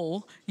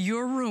control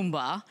your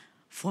Roomba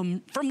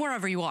from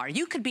wherever you are.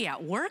 You could be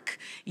at work,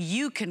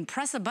 you can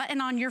press a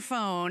button on your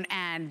phone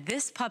and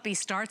this puppy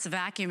starts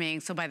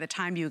vacuuming, so by the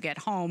time you get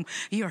home,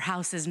 your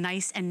house is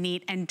nice and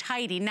neat and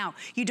tidy. Now,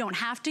 you don't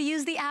have to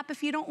use the app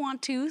if you don't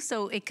want to,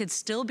 so it could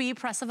still be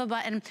press of a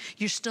button.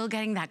 You're still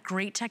getting that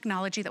great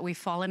technology that we've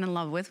fallen in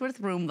love with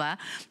Roomba.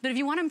 But if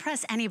you want to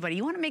impress anybody,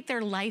 you want to make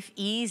their life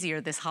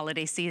easier this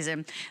holiday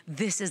season,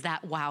 this is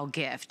that wow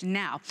gift.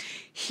 Now,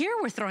 here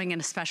we're throwing in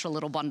a special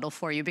little bundle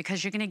for you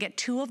because you're going to get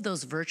 2 of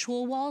those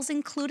virtual walls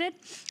included,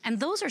 and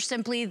those are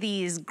simply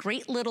these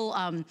great little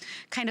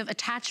kind of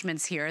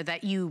attachments here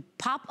that you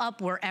pop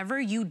up wherever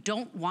you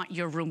don't want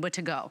your Roomba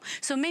to go.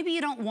 So maybe you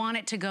don't want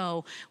it to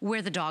go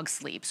where the dog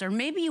sleeps, or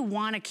maybe you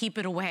want to keep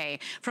it away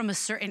from a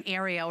certain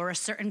area or a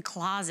certain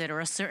closet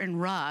or a certain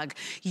rug.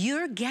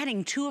 You're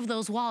getting 2 of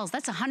those walls.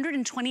 That's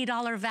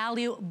 $120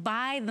 value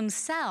by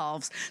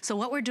themselves. So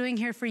what we're doing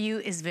here for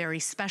you is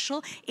very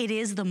special. It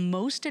is the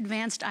most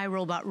advanced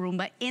iRobot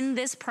Roomba in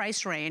this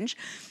price range.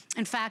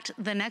 In fact,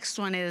 the next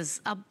one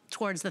is up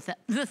towards the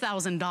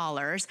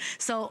 $1,000.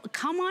 So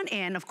come on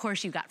in. Of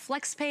course, you got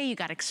FlexPay, you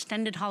got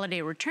extended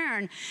holiday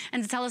return.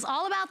 And to tell us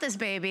all about this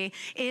baby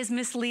is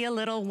Miss Leah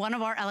Little, one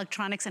of our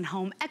electronics and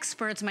home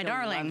experts, my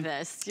darling. You'll love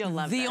this. You'll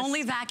love this. The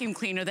only vacuum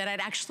cleaner that I'd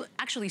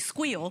actually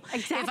squeal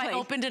if I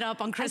opened it up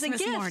on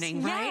Christmas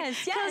morning, right?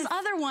 Yes, because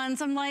other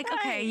ones, I'm like,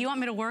 okay, you want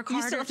me to work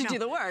harder? You still have to do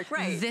the work,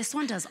 right? This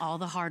one does all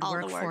the hard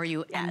work for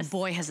you, and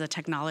boy, has the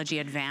technology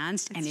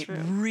advanced, and it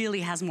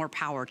really has more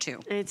power too.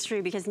 It's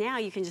true, because now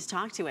you can just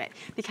talk to it.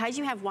 Because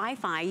you have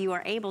Wi-Fi, you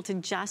are able to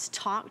just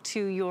talk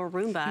to your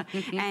Roomba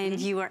and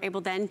you are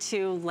able then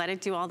to let it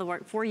do all the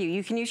work for you.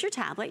 You can use your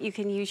tablet, you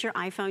can use your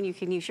iPhone, you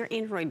can use your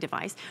Android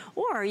device,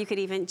 or you could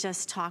even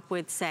just talk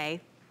with,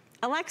 say,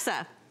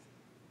 Alexa,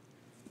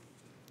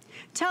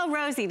 tell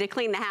Rosie to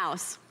clean the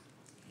house.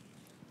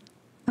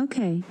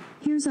 Okay,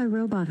 here's our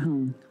robot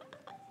home.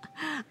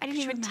 I didn't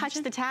even touch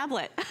the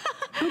tablet.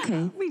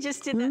 Okay. We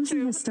just did Rosie that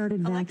through has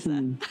started Alexa.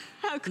 vacuuming.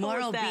 How cool More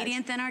is that?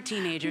 obedient than our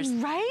teenagers.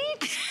 Right?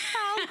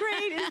 How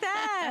great is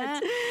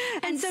that?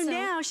 And so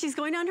now she's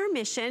going on her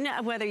mission,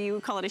 whether you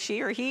call it a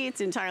she or a he,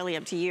 it's entirely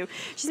up to you.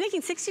 She's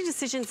making 60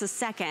 decisions a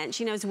second.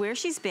 She knows where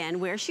she's been,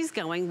 where she's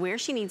going, where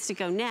she needs to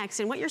go next.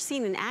 And what you're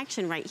seeing in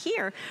action right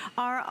here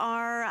are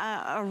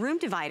our room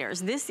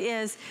dividers. This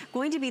is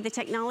going to be the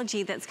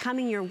technology that's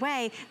coming your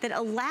way that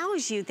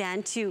allows you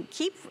then to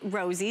keep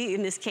Rosie,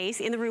 in this case,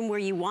 in the room where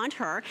you want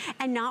her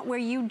and not where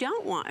you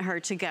don't want her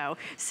to go.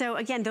 So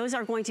again, those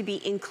are going to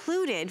be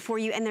included for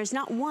you. And there's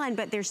not one,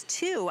 but there's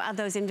 2 of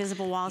those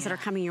invisible walls that are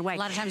coming your way. A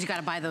lot of times you got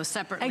to buy those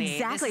separately.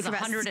 Exactly. This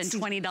is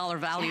 $120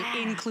 value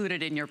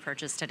included in your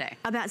purchase today.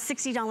 About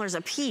 $60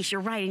 a piece,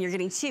 you're right, and you're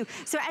getting 2.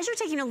 So as you're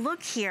taking a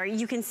look here,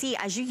 you can see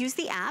as you use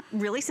the app,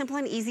 really simple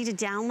and easy to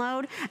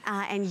download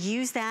and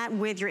use that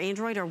with your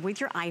Android or with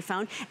your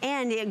iPhone.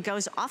 And it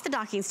goes off the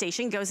docking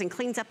station, goes and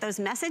cleans up those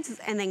messages,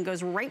 and then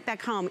goes right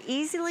back home.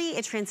 Easily,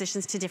 it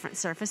transitions to different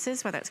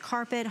surfaces, whether it's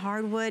carpet,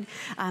 hardwood,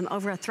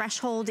 over a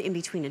threshold, in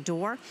between a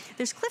door.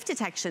 There's cliff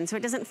detection, so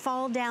it doesn't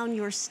fall down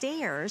your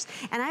stairs.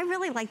 And I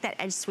really like that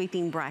edge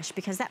sweeping brush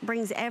because that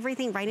brings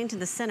everything right into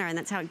the center, and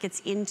that's how it gets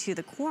into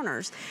the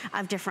corners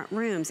of different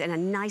rooms, and a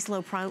nice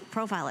low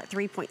profile at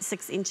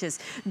 3.6 inches.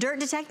 Dirt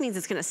detect means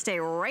it's gonna stay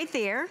right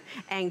there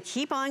and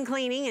keep on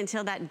cleaning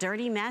until that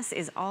dirty mess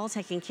is all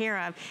taken care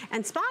of.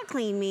 And spot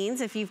clean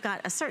means if you've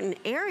got a certain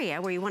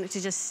area where you want it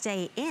to just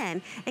stay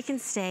in, it can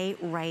stay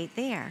right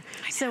there.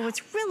 So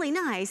what's really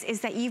nice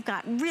is that you've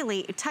got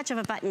really a touch of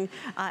a button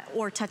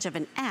or touch of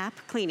an app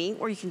cleaning,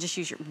 or you can just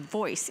use your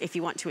voice if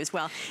you want to as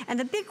well. And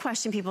the big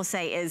question people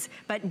say is,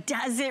 but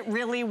does it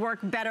really work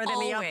better than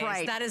the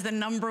upright? That is the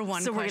 #1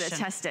 question. So we're gonna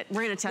test it.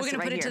 We're gonna test it right here.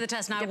 We're gonna put it to the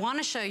test. Now I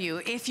wanna show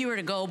you, if you were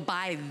to go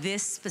buy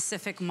this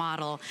specific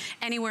model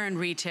anywhere in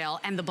retail,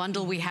 and the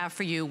bundle we have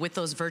for you with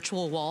those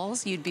virtual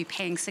walls, you'd be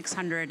paying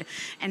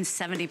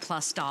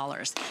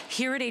 $670+.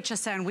 Here at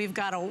HSN, we've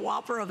got a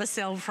whopper of a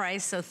sale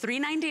price, so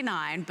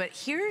 $399, but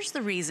here's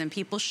the reason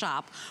people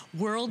shop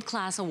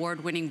world-class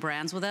award-winning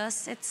brands with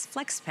us. It's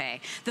FlexPay.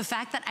 The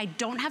fact that I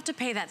don't have to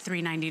pay that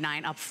 $399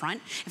 $9.99 up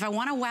front. If I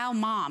wanna wow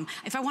mom,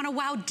 if I wanna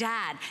wow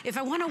dad, if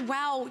I wanna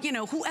wow, you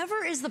know,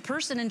 whoever is the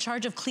person in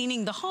charge of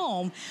cleaning the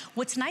home,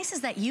 what's nice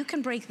is that you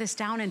can break this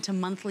down into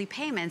monthly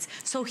payments.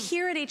 So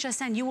here at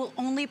HSN, you will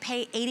only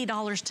pay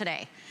 $80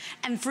 today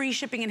and free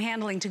shipping and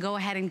handling to go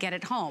ahead and get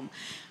it home.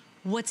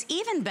 What's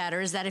even better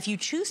is that if you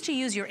choose to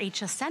use your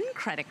HSN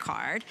credit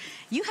card,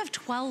 you have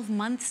 12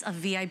 months of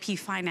VIP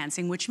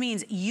financing, which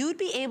means you'd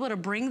be able to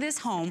bring this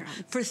home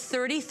for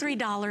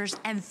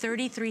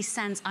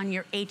 $33.33 on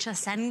your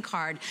HSN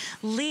card.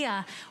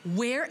 Leah,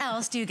 where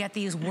else do you get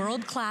these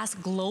world-class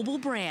global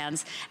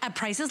brands at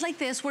prices like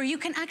this where you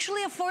can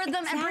actually afford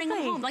them and bring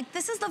them home? Like,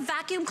 this is the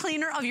vacuum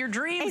cleaner of your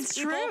dreams. It's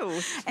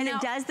true. And now,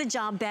 it does the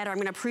job better. I'm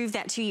gonna prove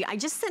that to you. I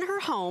just sent her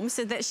home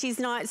so that she's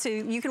not, so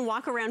you can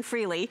walk around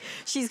freely.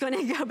 She's going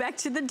to go back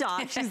to the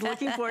dock. She's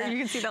looking for it. You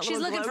can see that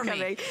little glow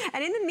coming.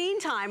 And in the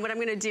meantime, what I'm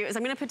going to do is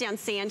I'm going to put down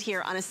sand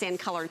here on a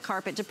sand-colored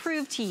carpet to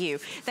prove to you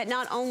that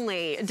not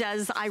only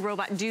does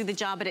iRobot do the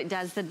job, but it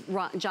does the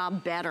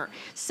job better.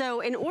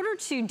 So in order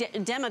to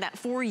demo that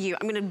for you,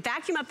 I'm going to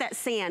vacuum up that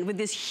sand with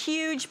this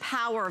huge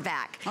power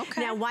vac. Okay.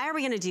 Now, why are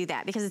we going to do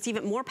that? Because it's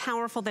even more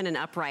powerful than an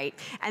upright.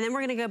 And then we're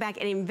going to go back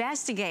and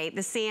investigate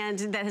the sand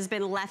that has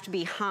been left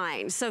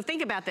behind. So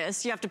think about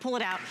this. You have to pull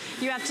it out.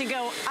 You have to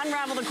go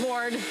unravel the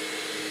cord.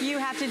 You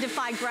have to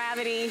defy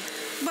gravity.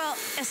 Well,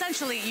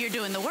 essentially, you're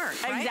doing the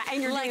work, right? Exactly.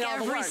 And you're like doing all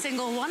the work. Every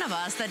single one of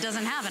us that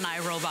doesn't have an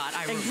iRobot.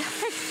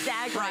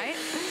 Exactly. Right?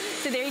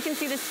 So there you can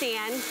see the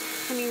sand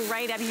coming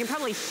right up. You can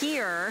probably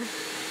hear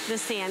the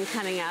sand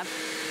coming up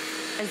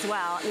as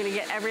well. I'm gonna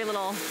get every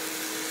little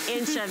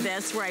inch of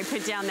this where I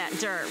put down that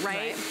dirt,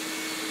 right?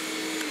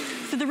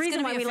 So the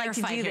reason why we like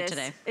to do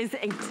this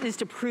is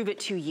to prove it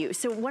to you.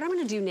 So what I'm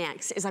gonna do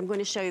next is I'm going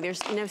to show you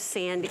there's no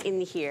sand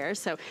in here,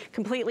 so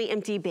completely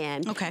empty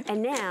bin. Okay.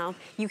 And now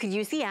you could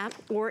use the app,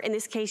 or in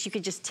this case, you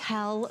could just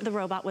tell the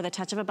robot with a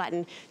touch of a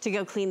button to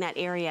go clean that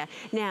area.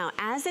 Now,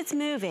 as it's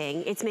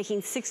moving, it's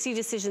making 60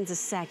 decisions a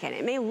second.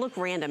 It may look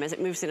random as it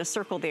moves in a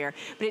circle there,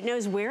 but it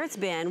knows where it's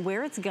been,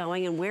 where it's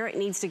going, and where it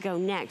needs to go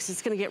next.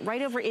 It's gonna get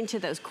right over into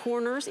those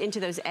corners,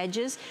 into those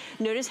edges.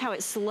 Notice how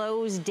it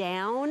slows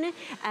down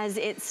as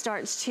it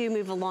starts to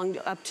move along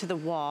up to the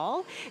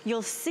wall.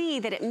 You'll see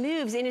that it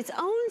moves in its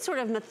own sort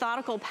of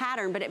methodical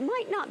pattern, but it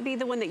might not be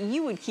the one that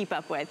you would keep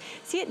up with.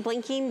 See it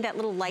blinking, that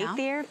little light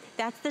there?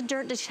 That's the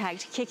dirt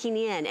detect kicking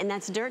in, and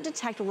that's dirt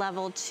detect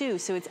level 2.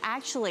 So it's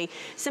actually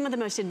some of the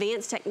most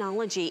advanced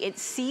technology. It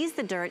sees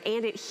the dirt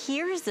and it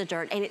hears the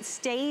dirt, and it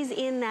stays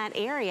in that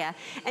area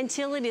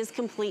until it is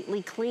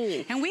completely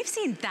clean. And we've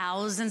seen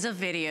thousands of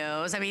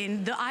videos. I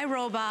mean, the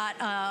iRobot,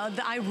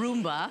 the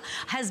iRoomba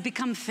has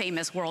become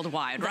famous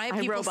worldwide, right?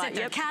 People sit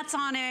their cats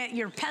on it,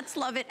 your pets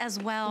love it as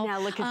well. Now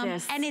look at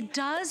this. And it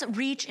does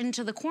reach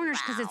into the corners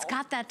because it's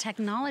got that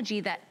technology,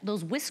 that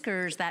those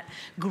whiskers that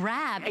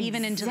grab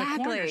even into the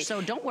corners. So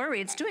don't worry,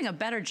 it's doing a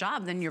better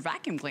job than your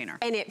vacuum cleaner.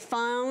 And it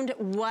found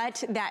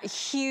what that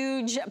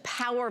huge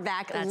power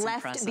vac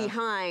left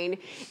behind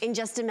in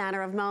just a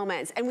matter of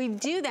moments. And we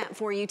do that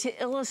for you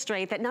to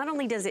illustrate that not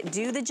only does it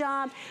do the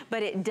job,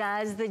 but it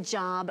does the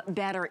job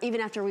better,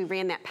 even after we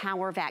ran that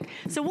power vac.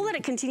 So we'll let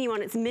it continue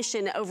on its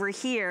mission over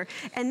here.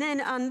 And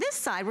then on this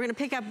side, we're gonna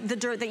pick up the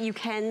dirt that you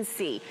can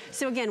see.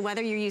 So again,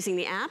 whether you're using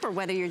the app or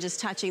whether you're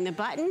just touching the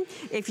button,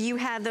 if you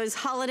have those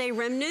holiday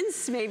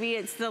remnants, maybe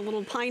it's the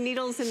little pine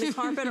needles in the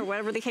carpet or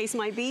whatever the case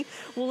might be,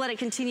 we'll let it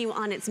continue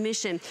on its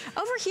mission.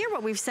 Over here,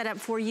 what we've set up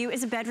for you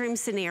is a bedroom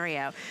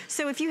scenario.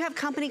 So if you have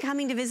company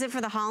coming to visit for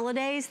the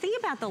holidays, think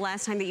about the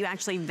last time that you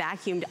actually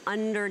vacuumed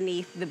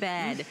underneath the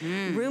bed.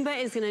 Roomba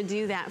is gonna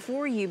do that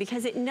for you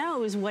because it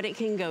knows what it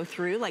can go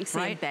through, like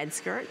say a bed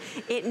skirt.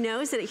 It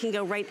knows that it can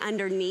go right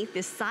underneath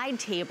this side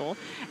table,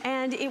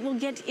 and it will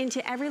get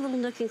into every little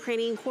nook and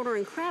cranny and corner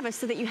and crevice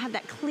so that you have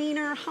that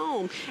cleaner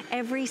home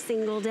every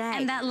single day.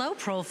 And that low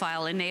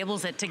profile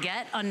enables it to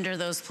get under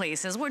those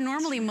places where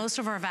normally most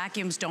of our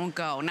vacuums don't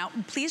go. Now,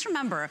 please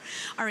remember,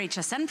 our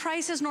HSN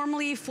price is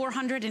normally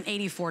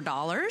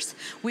 $484.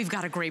 We've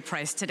got a great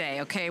price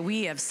today, okay?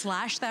 We have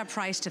slashed that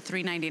price to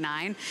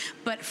 $399,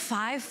 but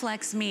 5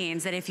 Flex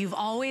means that if you've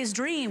always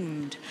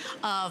dreamed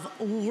of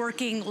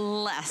working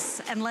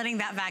less and letting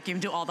that vacuum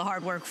do all the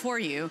hard work for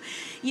you,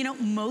 you know,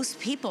 most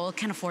people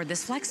can afford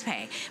this flex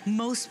pay.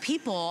 Most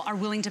people are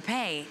willing to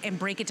pay and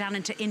break it down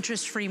into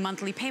interest-free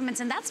monthly payments,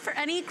 and that's for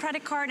any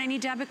credit card, any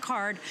debit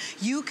card.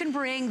 You can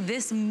bring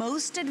this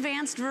most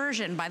advanced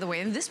version, by the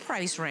way, in this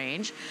price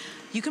range.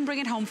 You can bring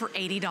it home for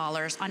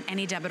 $80 on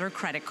any debit or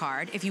credit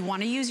card. If you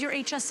want to use your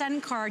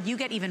HSN card, you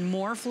get even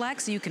more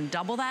flex. You can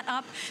double that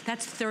up.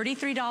 That's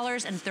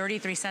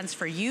 $33.33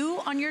 for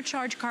you on your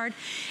charge card.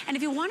 And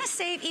if you want to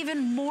save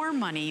even more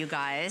money, you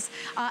guys,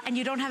 and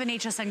you don't have an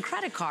HSN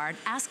credit card,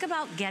 ask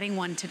about getting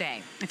one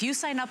today. If you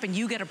sign up and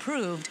you get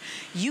approved,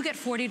 you get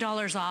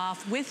 $40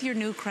 off with your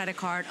new credit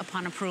card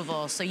upon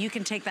approval. So you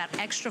can take that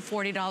extra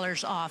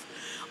 $40 off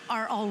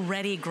our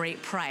already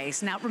great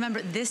price. Now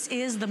remember, this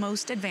is the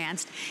most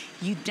advanced.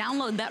 You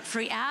download that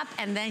free app,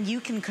 and then you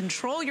can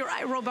control your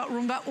iRobot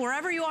Roomba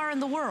wherever you are in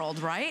the world,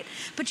 right?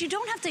 But you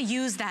don't have to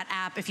use that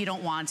app if you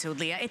don't want to,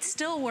 Leah. It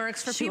still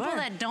works for people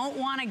that don't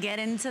want to get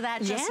into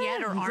that just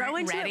yet or aren't ready. Grow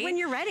into it when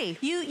you're ready.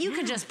 You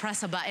can just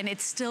press a button.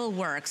 It still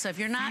works. So if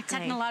you're not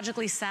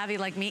technologically savvy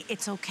like me,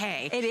 it's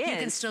okay. It is. You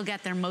can still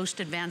get their most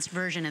advanced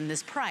version in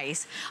this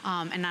price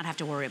and not have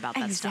to worry about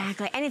that stuff.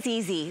 Exactly, and it's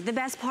easy. The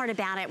best part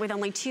about it, with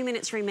only 2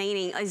 minutes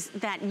remaining, is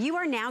that you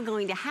are now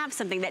going to have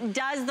something that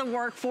does the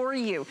work for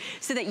you,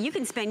 so that you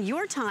can spend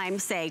your time,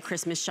 say,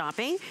 Christmas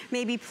shopping,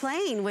 maybe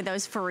playing with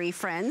those furry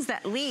friends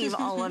that leave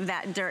all of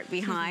that dirt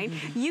behind.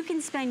 You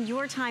can spend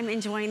your time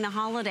enjoying the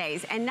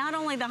holidays, and not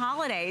only the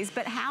holidays,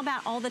 but how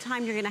about all the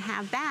time you're going to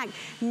have back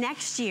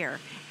next year,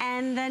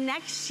 and the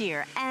next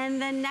year,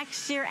 and the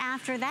next year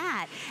after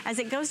that. As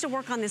it goes to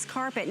work on this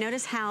carpet,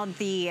 notice how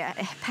the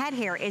pet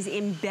hair is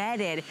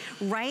embedded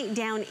right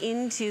down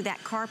into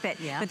that carpet.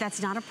 But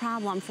that's not a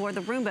problem for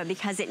the Roomba,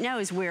 because it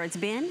knows where it's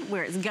been,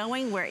 where it's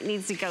going, where it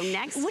needs to go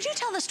next. Would you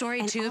tell the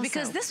story too?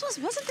 Because this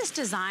wasn't this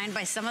designed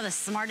by some of the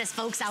smartest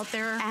folks out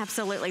there?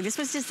 Absolutely. This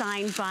was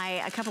designed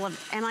by a couple of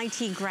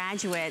MIT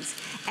graduates,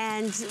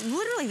 and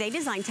literally they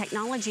designed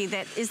technology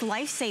that is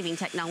life-saving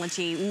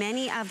technology.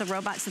 Many of the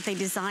robots that they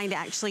designed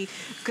actually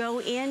go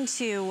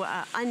into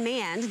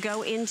unmanned,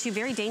 go into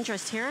very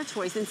dangerous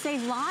territories and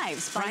save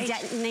lives by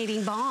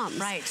detonating bombs.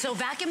 Right. So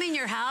vacuuming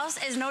your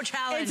house is no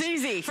challenge. It's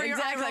easy. For your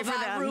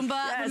iRobot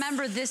Roomba.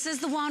 Remember, this is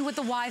the one with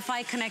the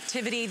Wi-Fi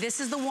connectivity. This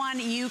is the one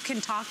you can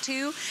talk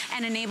to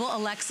and enable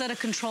Alexa to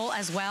control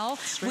as well.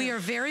 We are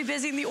very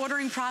busy in the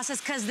ordering process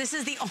because this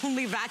is the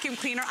only vacuum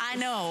cleaner I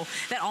know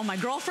that all my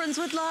girlfriends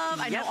would love.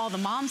 I know all the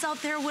moms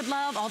out there would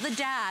love, all the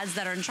dads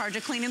that are in charge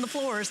of cleaning the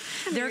floors.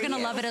 They're going to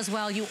love it as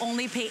well. You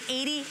only pay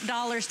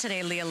 $80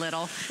 today, Leah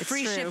Little.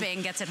 Free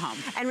shipping gets it home.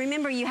 And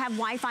remember, you have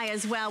Wi-Fi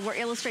as well. We're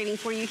illustrating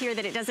for you here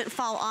that it doesn't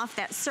fall off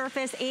that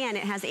surface, and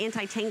it has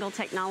anti-tangle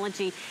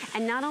technology.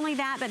 And not only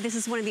that, but this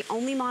is one of the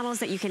only models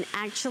that you can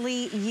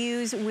actually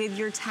use with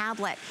your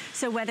tablet.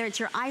 So whether it's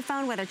your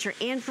iPhone, whether it's your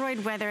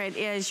Android, whether it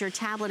is your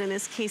tablet, in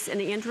this case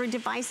an Android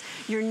device,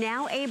 you're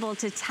now able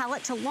to tell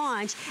it to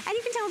launch, and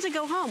you can tell it to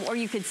go home, or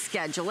you could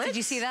schedule it. Did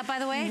you see that, by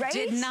the way? Right?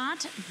 Did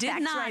not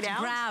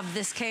grab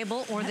this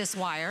cable or this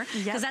wire,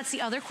 because that's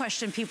the other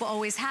question people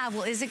always have.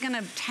 Well, is it going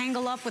to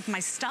tangle up with my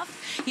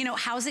stuff? You know,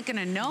 how's it going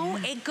to know?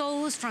 It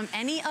goes from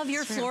any of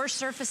your floor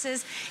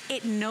surfaces.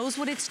 It knows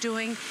what it's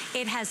doing.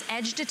 It has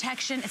edge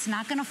detection. It's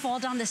not going to fall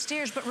down the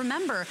stairs. But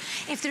remember,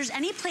 if there's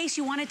any place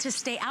you want it to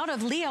stay out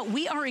of, Leah,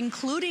 we are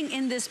including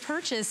in this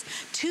purchase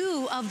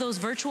 2 of those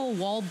virtual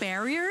wall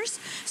barriers.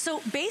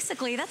 So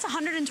basically, that's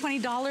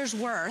 $120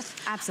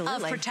 worth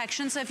of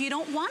protection. So if you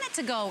don't want it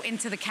to go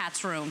into the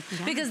cat's room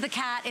because the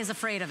cat is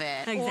afraid of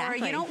it, or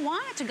you don't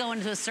want it to go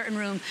into a certain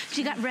room,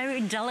 you got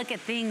very delicate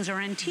things or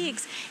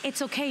antiques,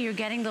 it's okay. You're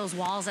getting those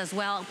walls as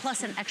well,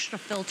 plus an extra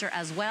filter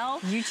as well.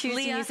 You choose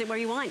to use it where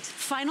you want.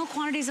 Final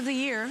quantities of the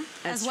year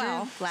as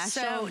well. Last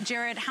so, show.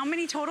 Jared, how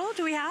many total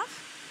do we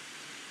have?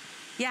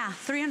 Yeah,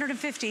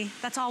 350.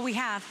 That's all we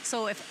have.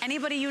 So if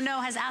anybody you know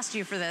has asked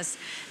you for this,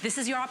 this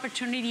is your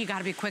opportunity. You got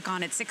to be quick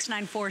on it.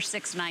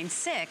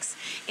 694696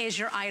 is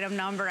your item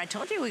number. I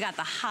told you we got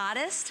the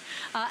hottest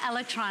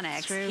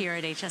electronics here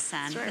at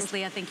HSN. Miss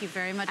Leah, thank you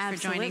very much for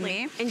joining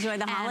me. Enjoy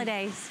the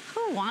holidays.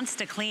 Who wants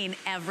to clean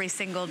every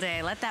single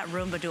day? Let that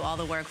Roomba do all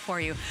the work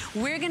for you.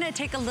 We're going to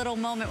take a little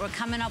moment. We're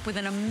coming up with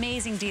an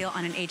amazing deal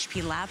on an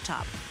HP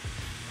laptop.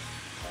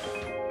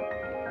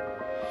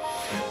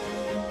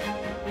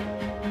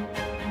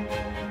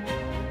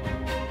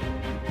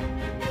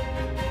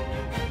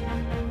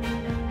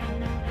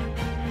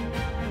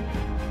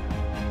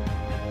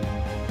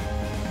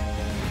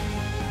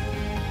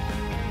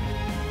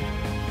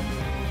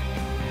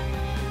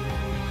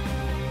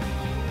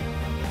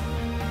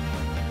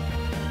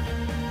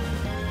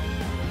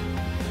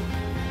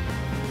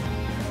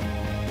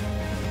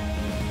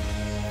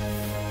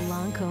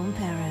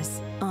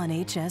 Paris on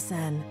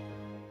HSN.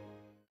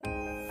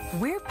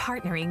 We're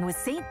partnering with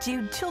St.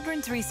 Jude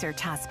Children's Research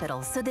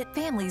Hospital so that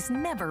families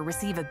never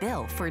receive a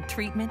bill for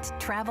treatment,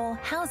 travel,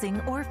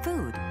 housing, or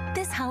food.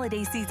 This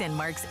holiday season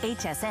marks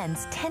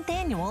HSN's 10th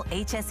annual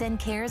HSN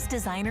Cares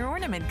Designer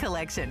Ornament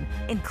Collection,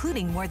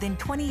 including more than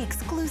 20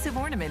 exclusive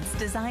ornaments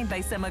designed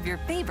by some of your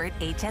favorite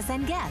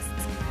HSN guests.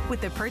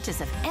 With the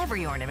purchase of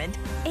every ornament,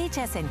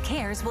 HSN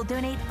Cares will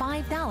donate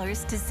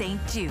 $5 to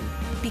St. Jude,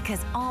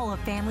 because all a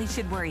family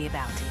should worry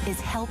about is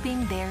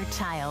helping their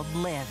child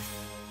live.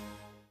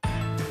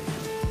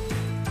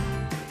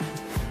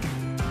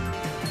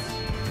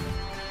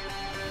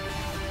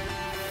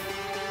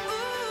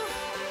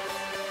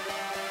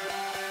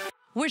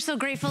 We're so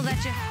grateful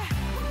that you...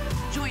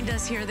 Joined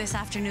us here this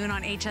afternoon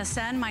on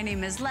HSN. My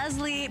name is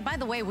Leslie. By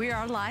the way, we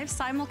are live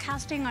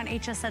simulcasting on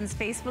HSN's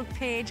Facebook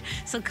page.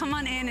 So come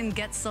on in and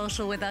get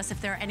social with us if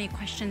there are any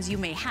questions you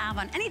may have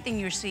on anything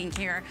you're seeing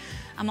here.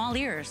 I'm all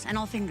ears and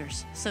all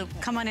fingers. So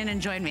come on in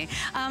and join me.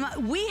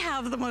 We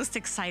have the most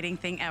exciting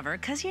thing ever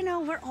because, you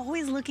know, we're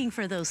always looking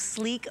for those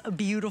sleek,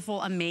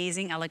 beautiful,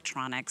 amazing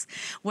electronics,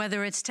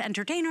 whether it's to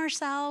entertain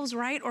ourselves,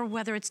 right? Or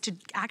whether it's to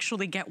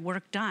actually get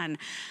work done.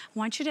 I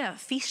want you to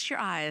feast your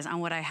eyes on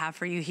what I have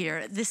for you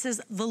here. This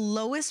is the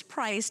lowest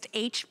priced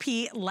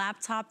HP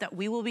laptop that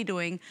we will be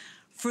doing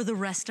for the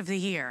rest of the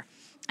year.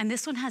 And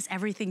this one has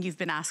everything you've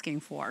been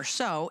asking for.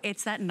 So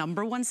it's that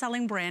 #1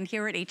 selling brand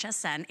here at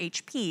HSN,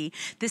 HP.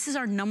 This is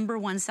our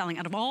 #1 selling.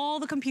 Out of all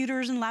the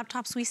computers and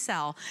laptops we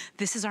sell,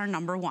 this is our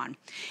 #1.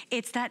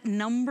 It's that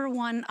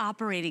 #1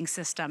 operating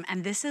system,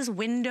 and this is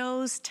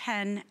Windows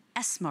 10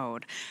 S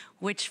mode,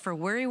 which for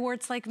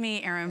worrywarts like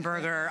me, Aaron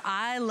Berger,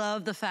 I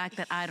love the fact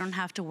that I don't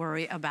have to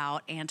worry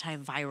about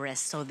antivirus.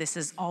 So this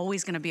is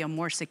always gonna be a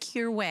more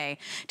secure way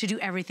to do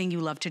everything you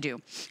love to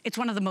do. It's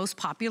one of the most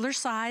popular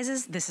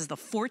sizes. This is the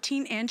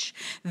 14-inch.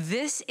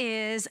 This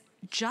is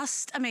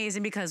just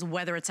amazing because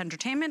whether it's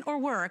entertainment or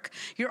work,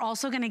 you're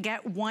also gonna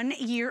get 1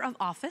 year of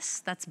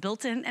Office that's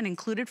built in and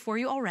included for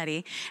you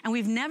already. And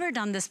we've never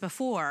done this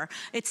before.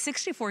 It's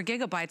 64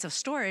 gigabytes of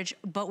storage,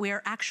 but we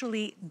are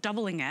actually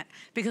doubling it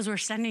because we're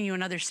sending you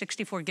another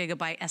 64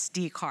 gigabyte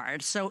SD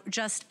card. So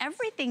just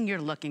everything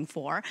you're looking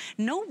for,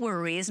 no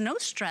worries, no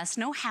stress,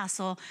 no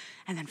hassle,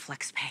 and then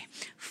FlexPay.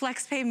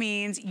 FlexPay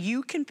means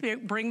you can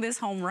bring this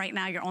home right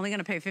now. You're only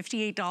gonna pay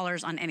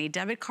 $58 on any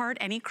debit card,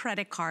 any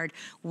credit card.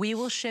 We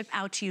will ship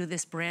out to you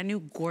this brand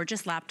new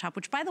gorgeous laptop,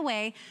 which by the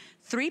way,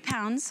 3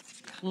 pounds,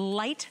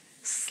 light,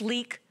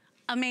 sleek,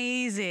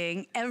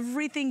 amazing,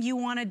 everything you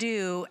wanna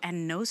do,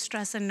 and no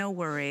stress and no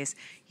worries.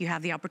 You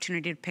have the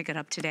opportunity to pick it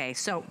up today.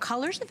 So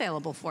colors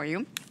available for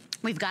you.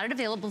 We've got it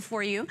available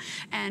for you,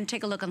 and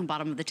take a look on the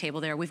bottom of the table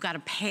there. We've got a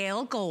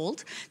pale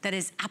gold that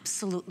is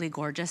absolutely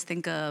gorgeous.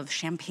 Think of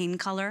champagne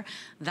color.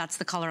 That's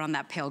the color on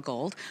that pale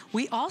gold.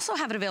 We also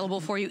have it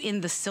available for you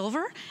in the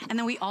silver, and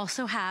then we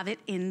also have it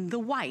in the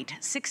white.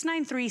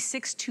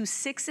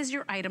 693626 is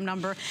your item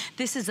number.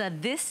 This is a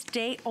this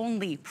day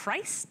only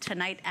price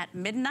tonight at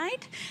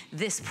midnight.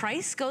 This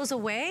price goes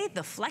away,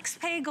 the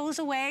FlexPay goes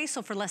away,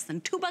 so for less than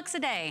 $2 a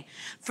day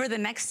for the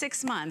next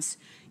 6 months,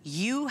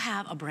 you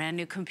have a brand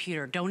new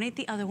computer. Donate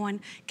the other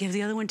one, give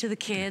the other one to the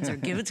kids, or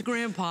give it to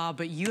grandpa,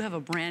 but you have a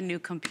brand new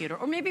computer.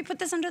 Or maybe put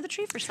this under the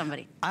tree for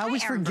somebody. I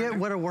always forget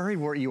what a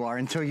worrywart you are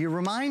until you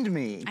remind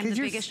me. I'm the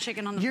biggest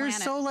chicken on the planet.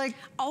 You're so like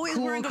always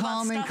cool,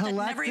 calm, and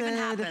collected. Never even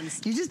happens.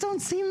 You just don't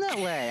seem that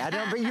way. I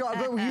don't, but you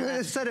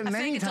have said it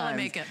many times. I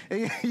fake it till I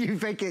make it. You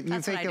fake it,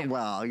 you fake it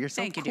well. You're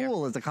so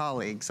cool as a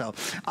colleague. So,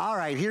 all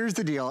right, here's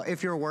the deal.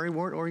 If you're a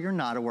worrywart or you're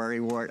not a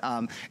worrywart,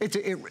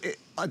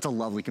 it's a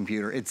lovely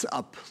computer. It's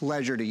a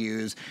pleasure to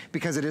use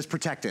because it is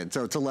protected.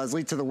 So to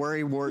Leslie, to the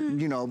worrywart,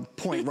 you know,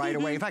 point right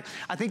away. In fact,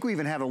 I think we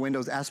even have a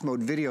Windows S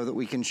mode video that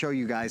we can show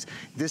you guys.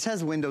 This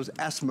has Windows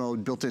S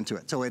mode built into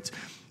it. So it's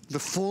the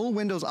full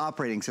Windows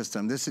operating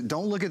system.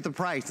 Don't look at the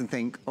price and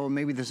think, oh,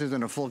 maybe this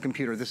isn't a full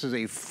computer. This is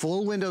a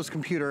full Windows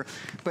computer,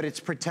 but it's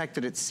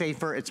protected, it's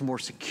safer, it's more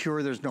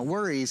secure, there's no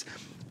worries,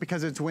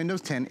 because it's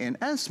Windows 10 in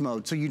S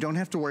mode, so you don't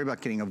have to worry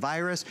about getting a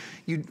virus.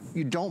 You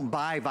don't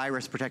buy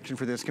virus protection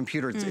for this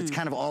computer. It's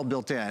kind of all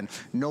built in.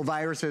 No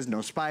viruses, no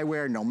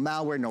spyware, no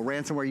malware, no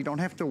ransomware. You don't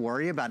have to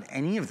worry about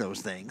any of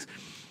those things.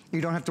 You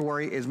don't have to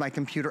worry, is my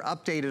computer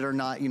updated or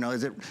not? You know,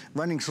 is it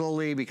running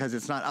slowly because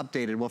it's not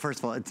updated? Well, first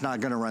of all, it's not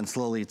gonna run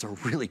slowly. It's a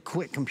really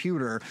quick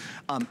computer,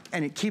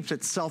 and it keeps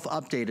itself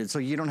updated, so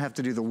you don't have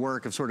to do the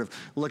work of sort of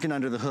looking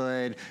under the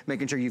hood,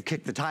 making sure you've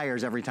kicked the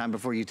tires every time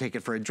before you take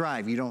it for a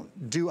drive. You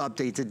don't do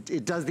updates.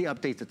 It does the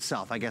updates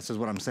itself, I guess is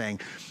what I'm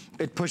saying.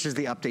 It pushes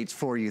the updates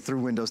for you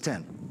through Windows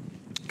 10.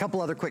 A couple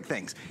other quick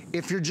things.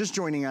 If you're just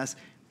joining us,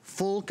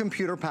 full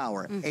computer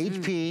power.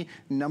 HP,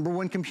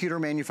 #1 computer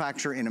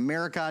manufacturer in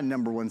America,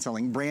 #1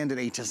 selling brand at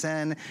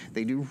HSN.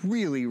 They do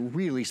really,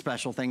 really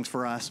special things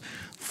for us.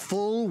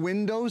 Full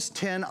Windows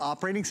 10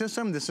 operating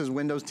system. This is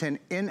Windows 10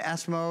 in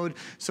S mode,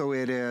 so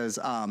it is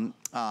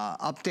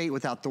update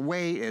without the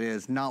wait. It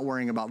is not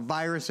worrying about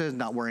viruses,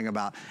 not worrying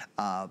about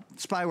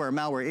spyware,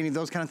 malware, any of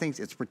those kind of things.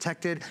 It's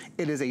protected.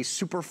 It is a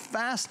super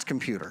fast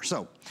computer.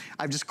 So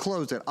I've just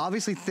closed it.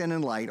 Obviously thin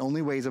and light,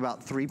 only weighs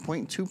about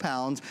 3.2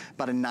 pounds,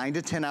 about a 9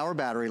 to 10 hour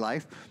battery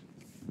life.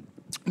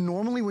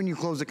 Normally when you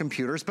close a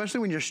computer, especially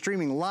when you're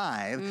streaming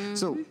live,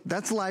 so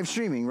that's live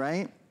streaming,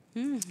 right?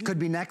 Could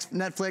be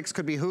Netflix,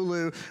 could be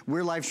Hulu,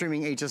 we're live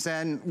streaming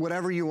HSN,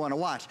 whatever you wanna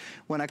watch.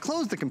 When I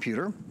close the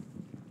computer,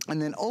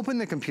 and then open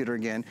the computer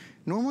again,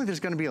 normally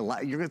there's gonna be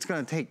it's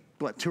gonna take,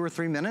 what, 2 or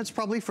 3 minutes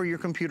probably for your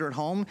computer at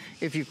home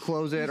if you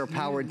close it or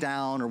power it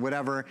down or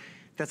whatever.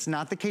 That's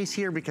not the case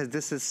here because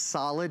this is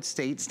solid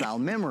state style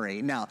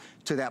memory. Now,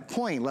 to that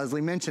point,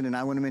 Leslie mentioned, and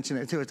I want to mention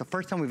it too, it's the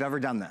first time we've ever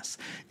done this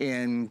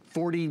in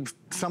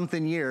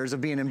 40-something years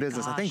of being in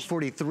business. I think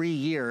 43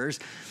 years.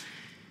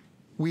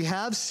 We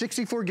have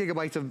 64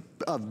 gigabytes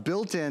of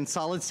built-in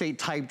solid-state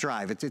type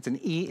drive. It's an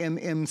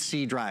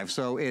eMMC drive,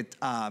 so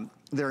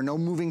there are no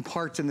moving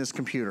parts in this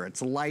computer.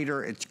 It's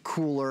lighter, it's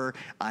cooler,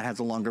 it has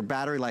a longer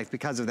battery life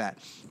because of that.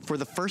 For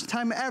the first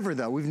time ever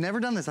though, we've never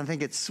done this, I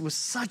think it was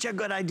such a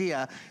good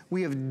idea,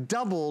 we have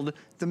doubled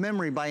the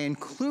memory by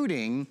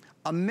including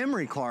a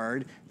memory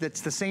card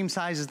that's the same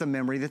size as the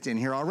memory that's in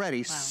here already.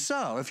 Wow.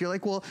 So if you're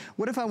like, well,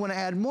 what if I want to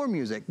add more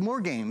music, more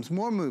games,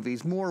 more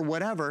movies, more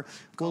whatever?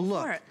 Well,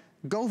 look.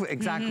 Go for it,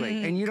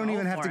 exactly. And you don't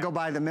even have to go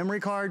buy the memory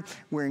card.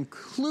 We're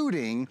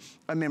including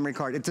a memory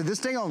card. It's to this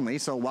day only,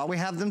 so while we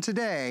have them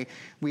today,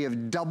 we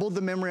have doubled the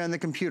memory on the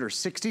computer.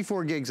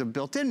 64 gigs of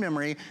built-in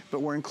memory,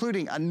 but we're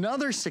including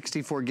another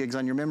 64 gigs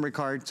on your memory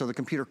card, so the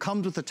computer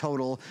comes with a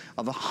total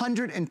of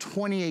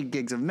 128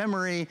 gigs of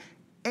memory,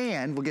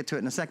 and we'll get to it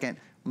in a second,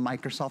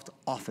 Microsoft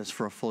Office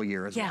for a full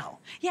year as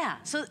well. Yeah,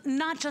 so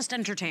not just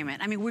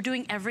entertainment. I mean, we're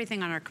doing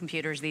everything on our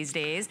computers these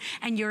days,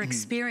 and your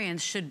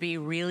experience should be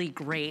really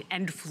great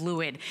and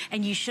fluid,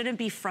 and you shouldn't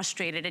be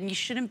frustrated, and you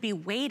shouldn't be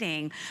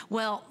waiting.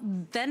 Well,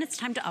 then it's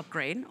time to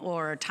upgrade,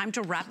 or time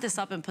to wrap this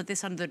up and put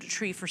this under the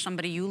tree for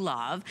somebody you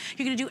love.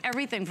 You're gonna do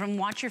everything from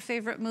watch your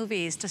favorite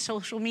movies, to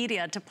social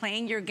media, to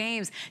playing your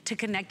games, to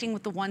connecting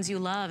with the ones you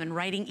love, and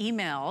writing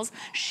emails,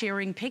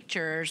 sharing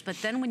pictures. But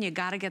then when you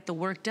gotta get the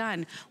work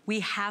done, we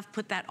have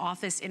put that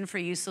Office in for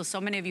you. So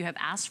many of you have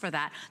asked for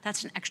that.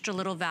 That's an extra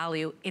little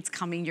value. It's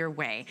coming your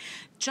way.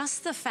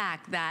 Just the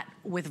fact that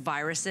with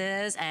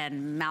viruses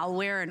and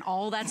malware and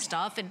all that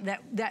stuff, and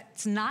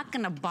that's not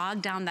gonna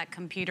bog down that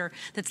computer,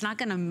 that's not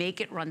gonna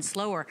make it run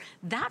slower.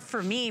 That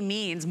for me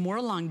means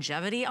more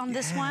longevity on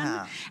this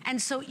one.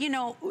 And so, you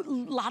know,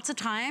 lots of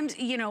times,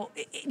 you know,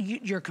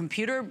 your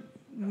computer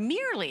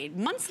merely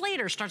months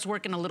later starts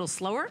working a little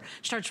slower,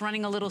 starts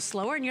running a little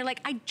slower, and you're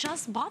like, I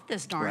just bought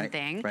this darn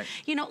thing.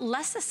 You know,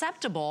 less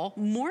susceptible,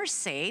 more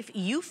safe,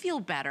 you feel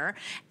better,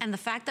 and the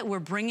fact that we're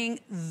bringing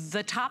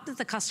the top that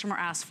the customer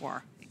asked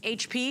for.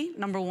 HP,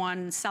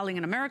 #1 selling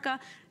in America,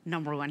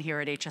 #1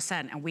 here at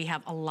HSN, and we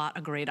have a lot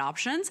of great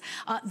options.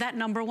 That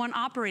 #1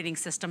 operating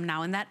system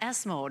now in that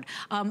S mode.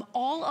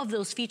 All of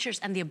those features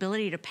and the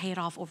ability to pay it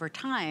off over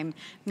time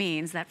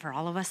means that for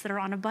all of us that are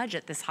on a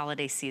budget this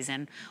holiday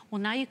season, well,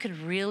 now you could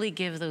really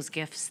give those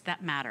gifts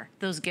that matter,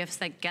 those gifts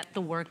that get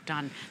the work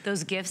done,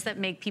 those gifts that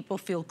make people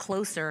feel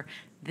closer.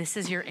 This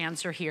is your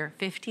answer here.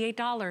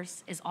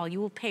 $58 is all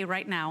you will pay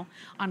right now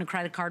on a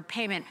credit card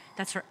payment.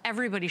 That's for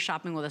everybody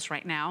shopping with us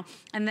right now.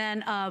 And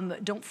then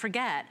don't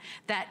forget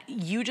that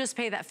you just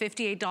pay that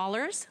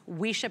 $58.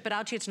 We ship it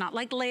out to you. It's not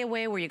like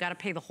layaway where you got to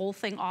pay the whole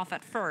thing off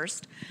at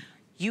first.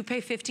 You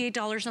pay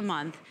 $58 a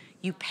month.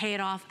 You pay it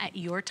off at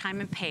your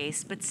time and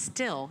pace, but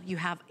still you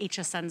have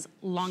HSN's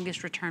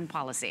longest return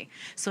policy.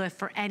 So if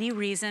for any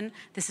reason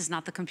this is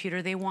not the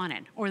computer they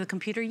wanted or the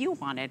computer you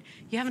wanted,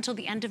 you have until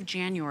the end of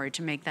January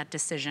to make that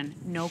decision.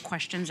 No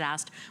questions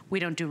asked. We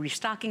don't do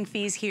restocking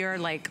fees here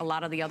like a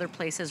lot of the other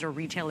places or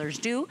retailers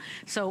do.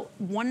 So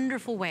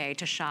wonderful way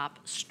to shop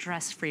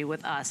stress-free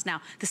with us.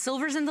 Now, the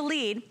silver's in the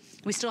lead.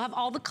 We still have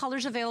all the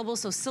colors available.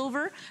 So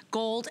silver,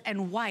 gold,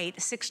 and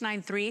white.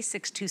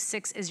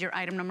 693626 is your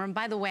item number. And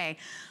by the way,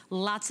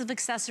 lots of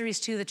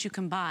accessories too that you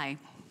can buy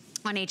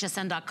on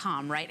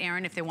hsn.com, right,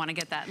 Aaron, if they want to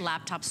get that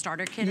laptop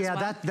starter kit as well?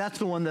 Yeah, that's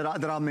the one that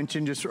I'll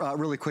mention just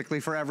really quickly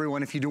for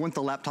everyone. If you do want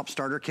the laptop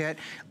starter kit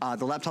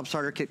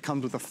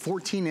comes with a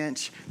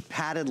 14-inch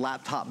padded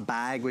laptop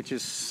bag, which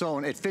is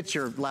it fits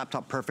your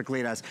laptop perfectly.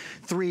 It has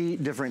 3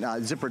 different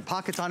zippered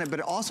pockets on it, but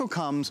it also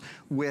comes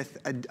with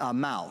a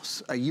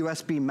mouse, a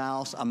USB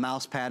mouse, a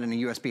mouse pad, and a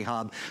USB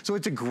hub. So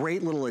it's a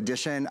great little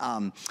addition.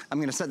 I'm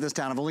gonna set this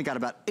down. I've only got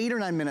about 8 or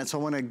 9 minutes, so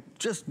I wanna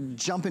just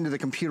jump into the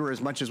computer as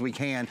much as we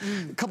can.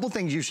 A couple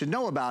things you should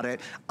know about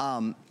it.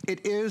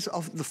 It is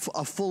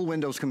a full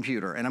Windows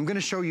computer, and I'm gonna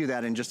show you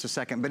that in just a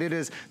second, but it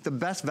is the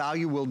best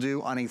value we'll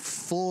do on a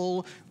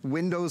full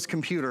Windows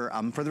computer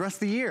for the rest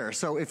of the year.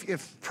 So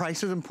if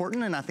price is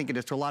important, and I think it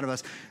is to a lot of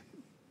us,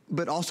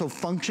 but also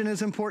function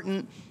is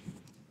important,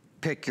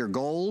 pick your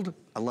gold.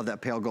 I love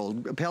that pale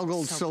gold. Pale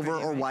gold, so silver,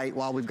 pretty, or white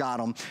while we've got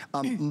them.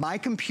 My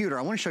computer,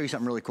 I want to show you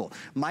something really cool.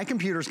 My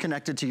computer is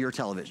connected to your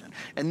television.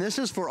 And this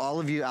is for all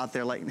of you out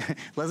there, like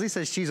Leslie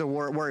says she's a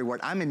worry wart.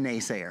 I'm a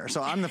naysayer.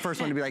 So I'm the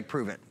first one to be like,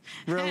 prove it.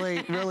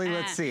 Really,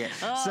 let's see it.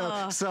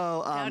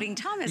 Doubting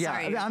Thomas, yeah,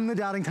 are you? I'm the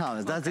Doubting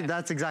Thomas.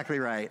 That's exactly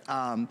right.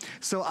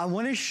 So I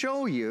want to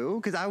show you,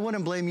 because I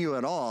wouldn't blame you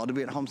at all to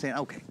be at home saying,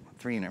 okay,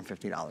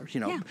 $350, you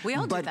know. Yeah, we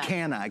all do that.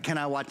 But can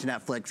I watch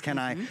Netflix? Can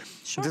I,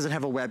 does it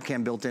have a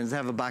webcam built in? Does it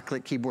have a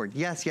backlit keyboard?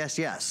 Yes.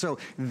 So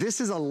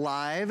this is a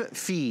live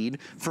feed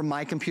from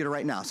my computer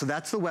right now. So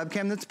that's the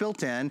webcam that's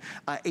built in.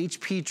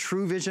 HP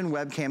True Vision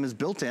webcam is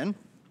built in.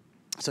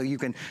 So you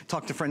can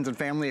talk to friends and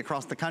family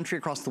across the country,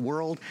 across the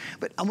world.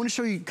 But I want to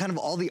show you kind of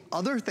all the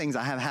other things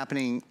I have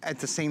happening at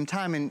the same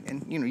time,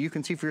 and you know, you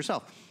can see for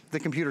yourself. The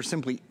computer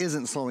simply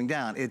isn't slowing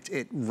down.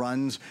 It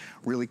runs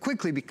really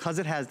quickly because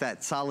it has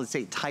that solid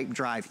state type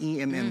drive,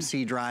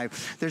 eMMC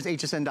drive. There's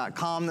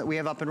hsn.com that we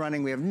have up and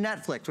running. We have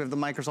Netflix, we have the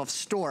Microsoft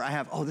Store. I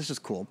have, oh, this is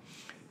cool.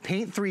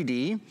 Paint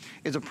 3D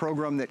is a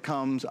program that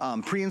comes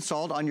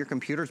pre-installed on your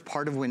computer as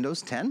part of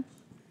Windows 10.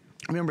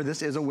 Remember,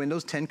 this is a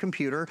Windows 10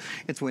 computer.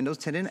 It's Windows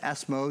 10 in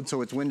S mode,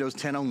 so it's Windows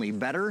 10 only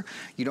better.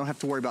 You don't have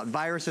to worry about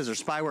viruses or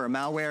spyware or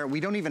malware.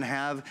 We don't even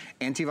have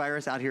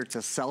antivirus out here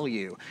to sell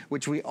you,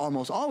 which we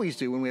almost always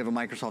do when we have a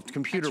Microsoft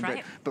computer. That's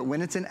right. But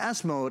when it's in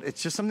S mode,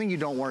 it's just something you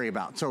don't worry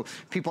about. So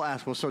people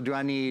ask, well, so do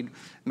I need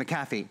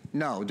McAfee?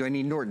 No. Do I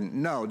need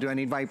Norton? No. Do I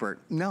need Viper?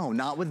 No,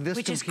 not with this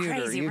computer. Which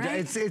is crazy,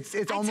 right?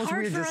 It's almost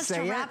weird to say it. It's hard for us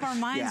to wrap our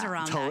minds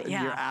around that.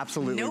 Yeah. You're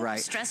absolutely right.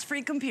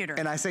 Stress-free computer.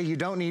 And I say you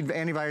don't need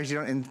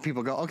antivirus, and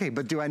people go, okay,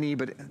 but do I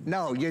need,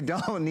 no, you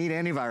don't need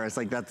antivirus.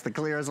 Like, that's the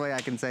clearest way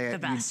I can say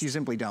it. You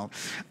simply don't.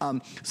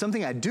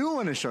 Something I do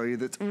want to show you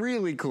that's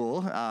really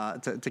cool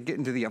to get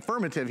into the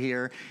affirmative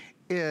here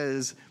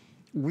is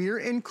we're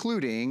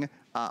including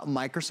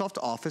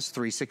Microsoft Office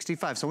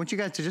 365. So I want you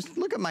guys to just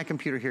look at my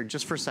computer here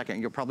just for a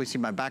second. You'll probably see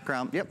my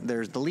background. Yep,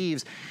 there's the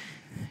leaves.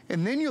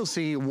 And then you'll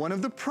see one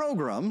of the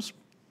programs,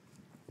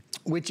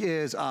 which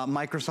is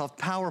Microsoft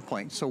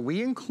PowerPoint. So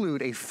we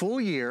include a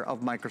full year of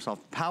Microsoft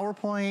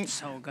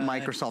PowerPoint,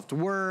 Microsoft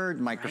Word,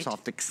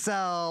 Microsoft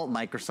Excel,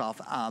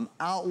 Microsoft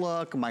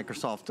Outlook,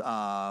 Microsoft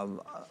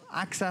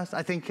Access,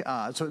 I think.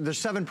 So there's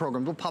 7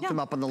 programs. We'll pop them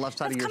up on the left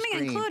side of your screen.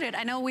 Coming included.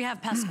 I know we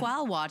have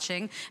Pasquale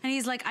watching, and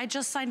he's like, I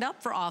just signed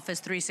up for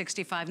Office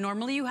 365.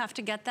 Normally you have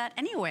to get that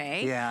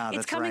anyway. Yeah, that's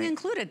It's coming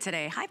included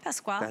today. Hi,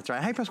 Pasquale. That's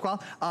right. Hi, Pasquale.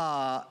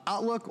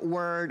 Outlook,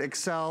 Word,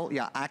 Excel,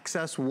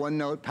 Access,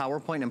 OneNote,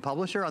 PowerPoint, and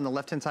Publisher. On the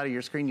left-hand side of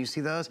your screen, you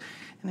see those.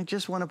 And I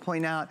just want to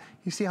point out,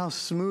 you see how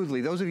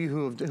smoothly, those of you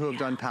who have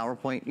done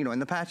PowerPoint, in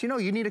the past,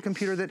 you need a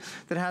computer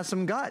that has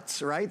some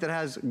guts, right? That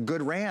has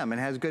good RAM and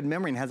has good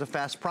memory and has a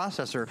fast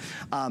processor.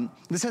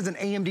 This has an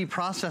AMD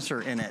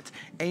processor in it.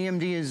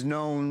 AMD is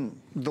known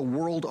the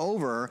world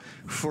over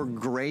for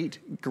great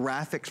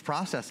graphics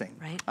processing.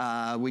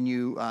 Right. When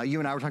you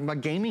and I were talking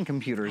about gaming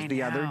computers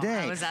the other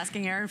day. I was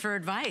asking Aaron for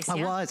advice. I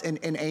was, and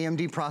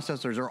AMD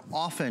processors are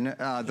often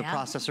the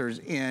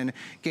processors in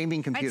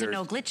gaming computers. Right,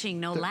 so no glitching,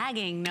 no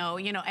lagging, no,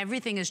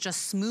 everything is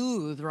just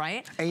smooth,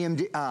 right?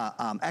 AMD,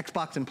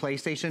 Xbox and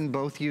PlayStation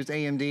both use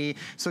AMD.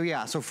 So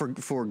yeah, so for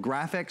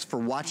graphics, for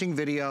watching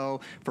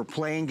video, for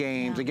playing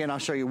games, again, I'll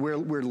show you,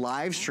 we're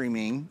live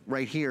streaming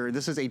right here.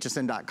 This is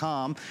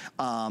hsn.com.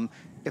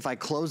 If I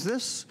close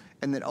this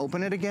and then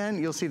open it again,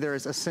 you'll see there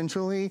is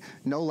essentially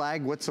no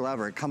lag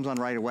whatsoever. It comes on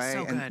right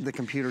away, and the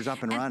computer's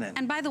up and running.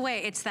 And by the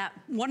way, it's that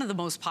one of the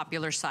most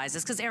popular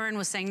sizes, because Aaron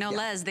was saying,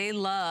 Les, they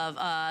love,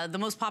 the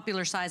most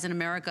popular size in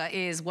America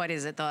is, what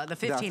is it, the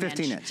 15-inch?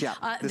 The 15-inch,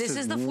 yeah. This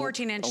is the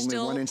 14-inch,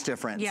 still. Only 1 inch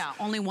difference. Yeah,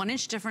 only 1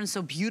 inch difference,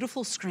 so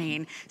beautiful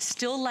screen,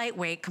 still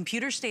lightweight.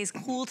 Computer stays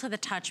cool to the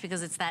touch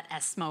because it's that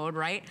S mode,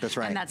 right? That's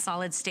right. And that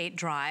solid state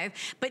drive.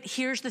 But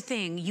here's the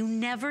thing, you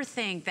never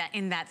think that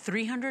in that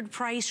 $300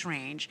 price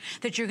range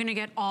that you're gonna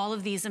get all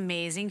of these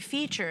amazing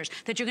features,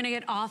 that you're gonna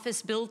get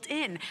Office built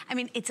in. I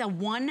mean, it's a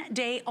 1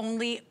 day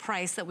only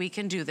price that we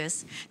can do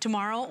this.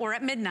 Tomorrow or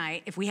at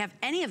midnight, if we have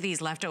any of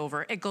these left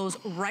over, it goes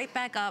right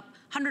back up,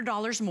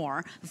 $100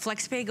 more. The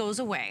FlexPay goes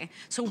away.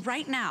 So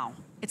right now,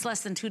 it's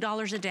less than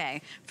 $2 a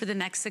day for the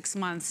next 6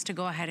 months to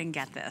go ahead and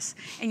get this.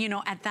 And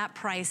at that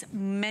price,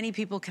 many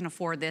people can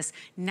afford this.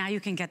 Now you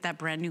can get that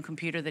brand new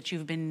computer that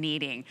you've been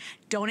needing.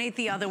 Donate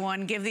the other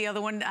one, give the other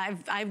one.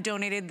 I've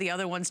donated the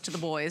other ones to the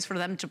boys for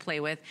them to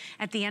play with.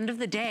 At the end of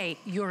the day,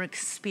 your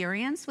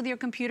experience with your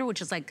computer,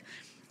 which is like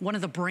one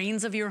of the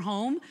brains of your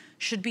home,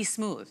 should be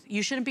smooth.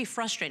 You shouldn't be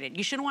frustrated.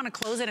 You shouldn't want to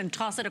close it and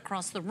toss it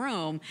across the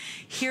room.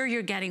 Here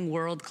you're getting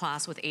world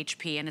class with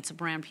HP, and it's a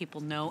brand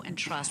people know and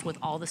trust with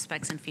all the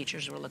specs and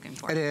features we're looking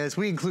for. It is.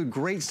 We include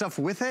great stuff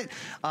with it.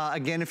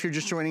 Again, if you're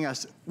just joining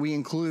us, we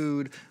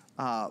include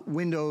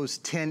Windows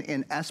 10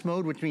 in S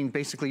mode, which means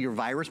basically your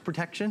virus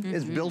protection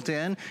is built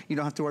in. You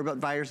don't have to worry about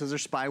viruses or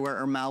spyware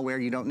or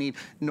malware. You don't need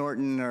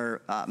Norton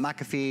or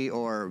McAfee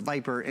or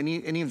Viper,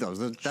 any of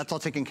those. That's all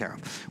taken care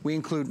of. We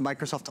include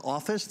Microsoft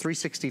Office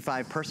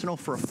 365 Personal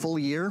for a full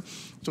year.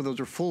 So those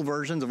are full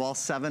versions of all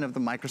 7 of the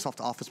Microsoft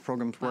Office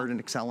programs, Word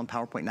and Excel and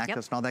PowerPoint and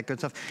Access and all that good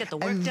stuff. Get the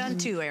work done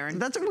too, Aaron.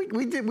 That's what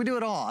we do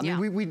it all. I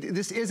mean,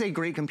 this is a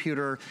great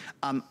computer.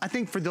 I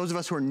think for those of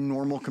us who are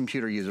normal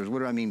computer users, what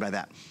do I mean by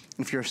that?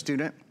 If you're a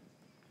student,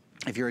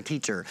 if you're a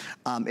teacher,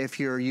 if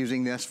you're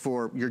using this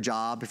for your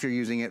job, if you're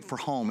using it for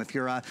home, if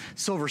you're a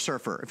silver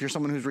surfer, if you're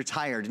someone who's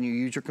retired and you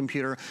use your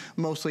computer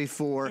mostly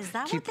for... Is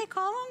that what they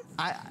call them?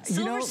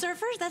 Silver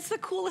surfers? That's the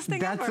coolest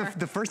thing ever. That's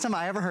the first time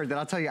I ever heard that.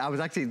 I'll tell you, I was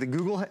actually at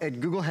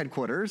Google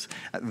headquarters,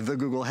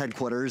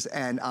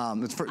 and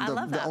it's for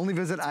the only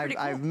visit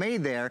I've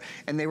made there,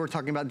 and they were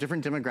talking about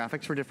different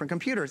demographics for different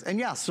computers. And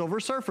yeah,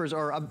 silver surfers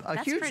are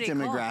a huge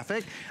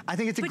demographic. Cool. I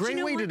think it's a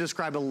great way to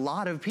describe a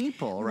lot of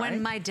people, right?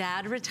 When my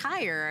dad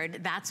retired,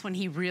 retired, that's when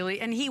he really,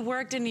 and he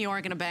worked in New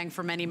York in a bank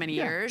for many, many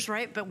years,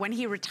 right? But when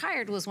he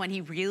retired was when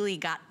he really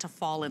got to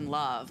fall in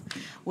love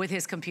with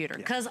his computer,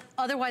 because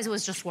otherwise it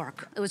was just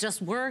work. It was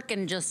just work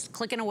and just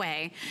clicking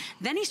away.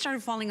 Then he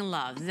started falling in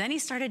love. Then he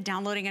started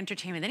downloading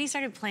entertainment. Then he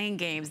started playing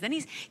games. Then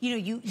he's, you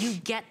know, you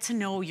get to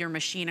know your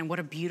machine, and what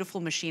a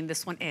beautiful machine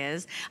this one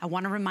is. I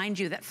want to remind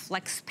you that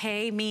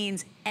FlexPay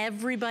means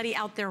everybody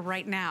out there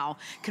right now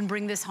can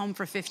bring this home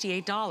for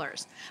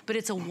 $58. But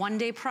it's a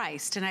one-day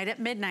price. Tonight at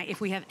midnight,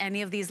 if we have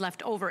any of these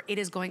left over, it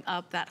is going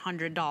up that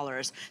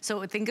 $100.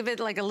 So think of it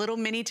like a little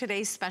mini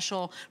Today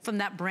special from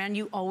that brand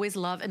you always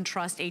love and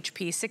trust,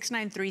 HP.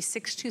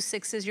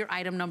 693626 is your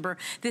item number.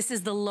 This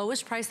is the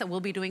lowest price that we'll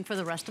be doing for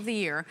the rest of the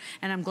year.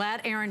 And I'm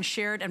glad Aaron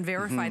shared and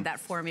verified that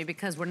for me,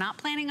 because we're not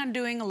planning on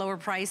doing a lower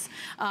price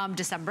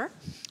December.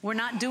 We're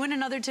not doing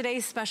another Today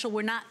special.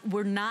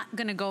 We're not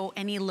gonna go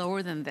any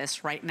lower than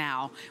this right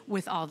now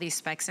with all these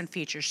specs and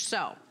features.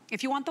 So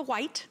if you want the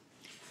white,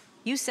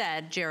 you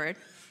said, Jared,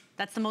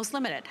 that's the most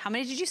limited. How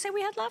many did you say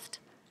we had left?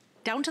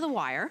 Down to the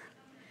wire.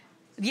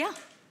 Yeah,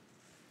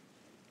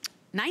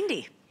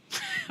 90.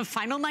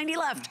 Final 90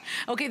 left.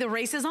 Okay, the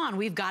race is on.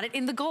 We've got it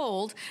in the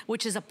gold,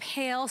 which is a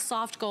pale,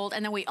 soft gold,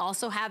 and then we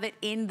also have it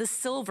in the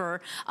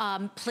silver.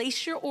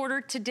 Place your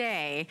order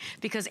today,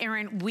 because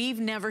Aaron, we've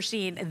never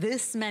seen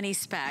this many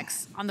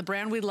specs on the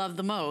brand we love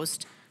the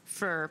most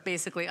for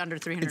basically under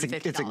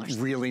 $350. It's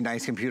a really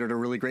nice computer at a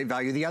really great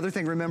value. The other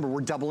thing, remember,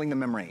 we're doubling the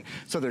memory.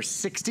 So there's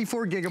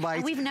 64 gigabytes.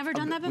 And we've never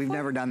done that before? We've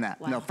never done that.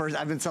 Wow. No, first,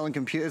 I've been selling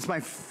computers. It's my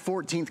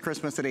 14th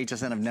Christmas at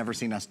HSN. I've never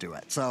seen us do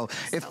it. So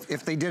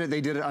if they did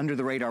it under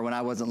the radar when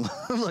I wasn't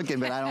looking,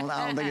 but I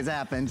don't think it's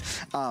happened.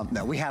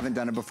 No, we haven't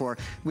done it before.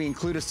 We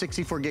include a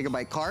 64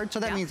 gigabyte card.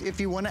 So that means if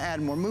you want to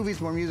add more movies,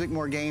 more music,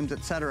 more games,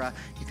 etc.,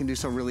 you can do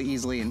so really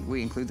easily, and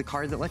we include the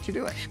card that lets you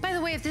do it. By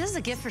the way, if this is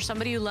a gift for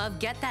somebody you love,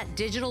 get that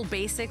Digital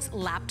Basics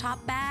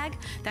laptop bag,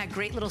 that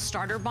great little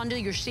starter bundle.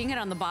 You're seeing it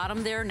on the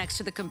bottom there next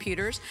to the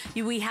computers.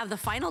 We have the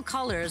final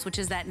colors, which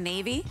is that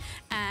navy,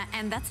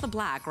 and that's the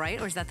black,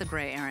 right? Or is that the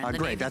gray, Aaron?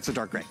 Gray, navy. That's the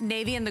dark gray.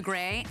 Navy and the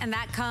gray, and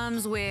that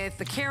comes with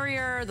the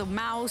carrier, the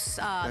mouse,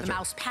 the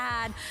mouse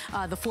pad,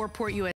 the 4-port USB.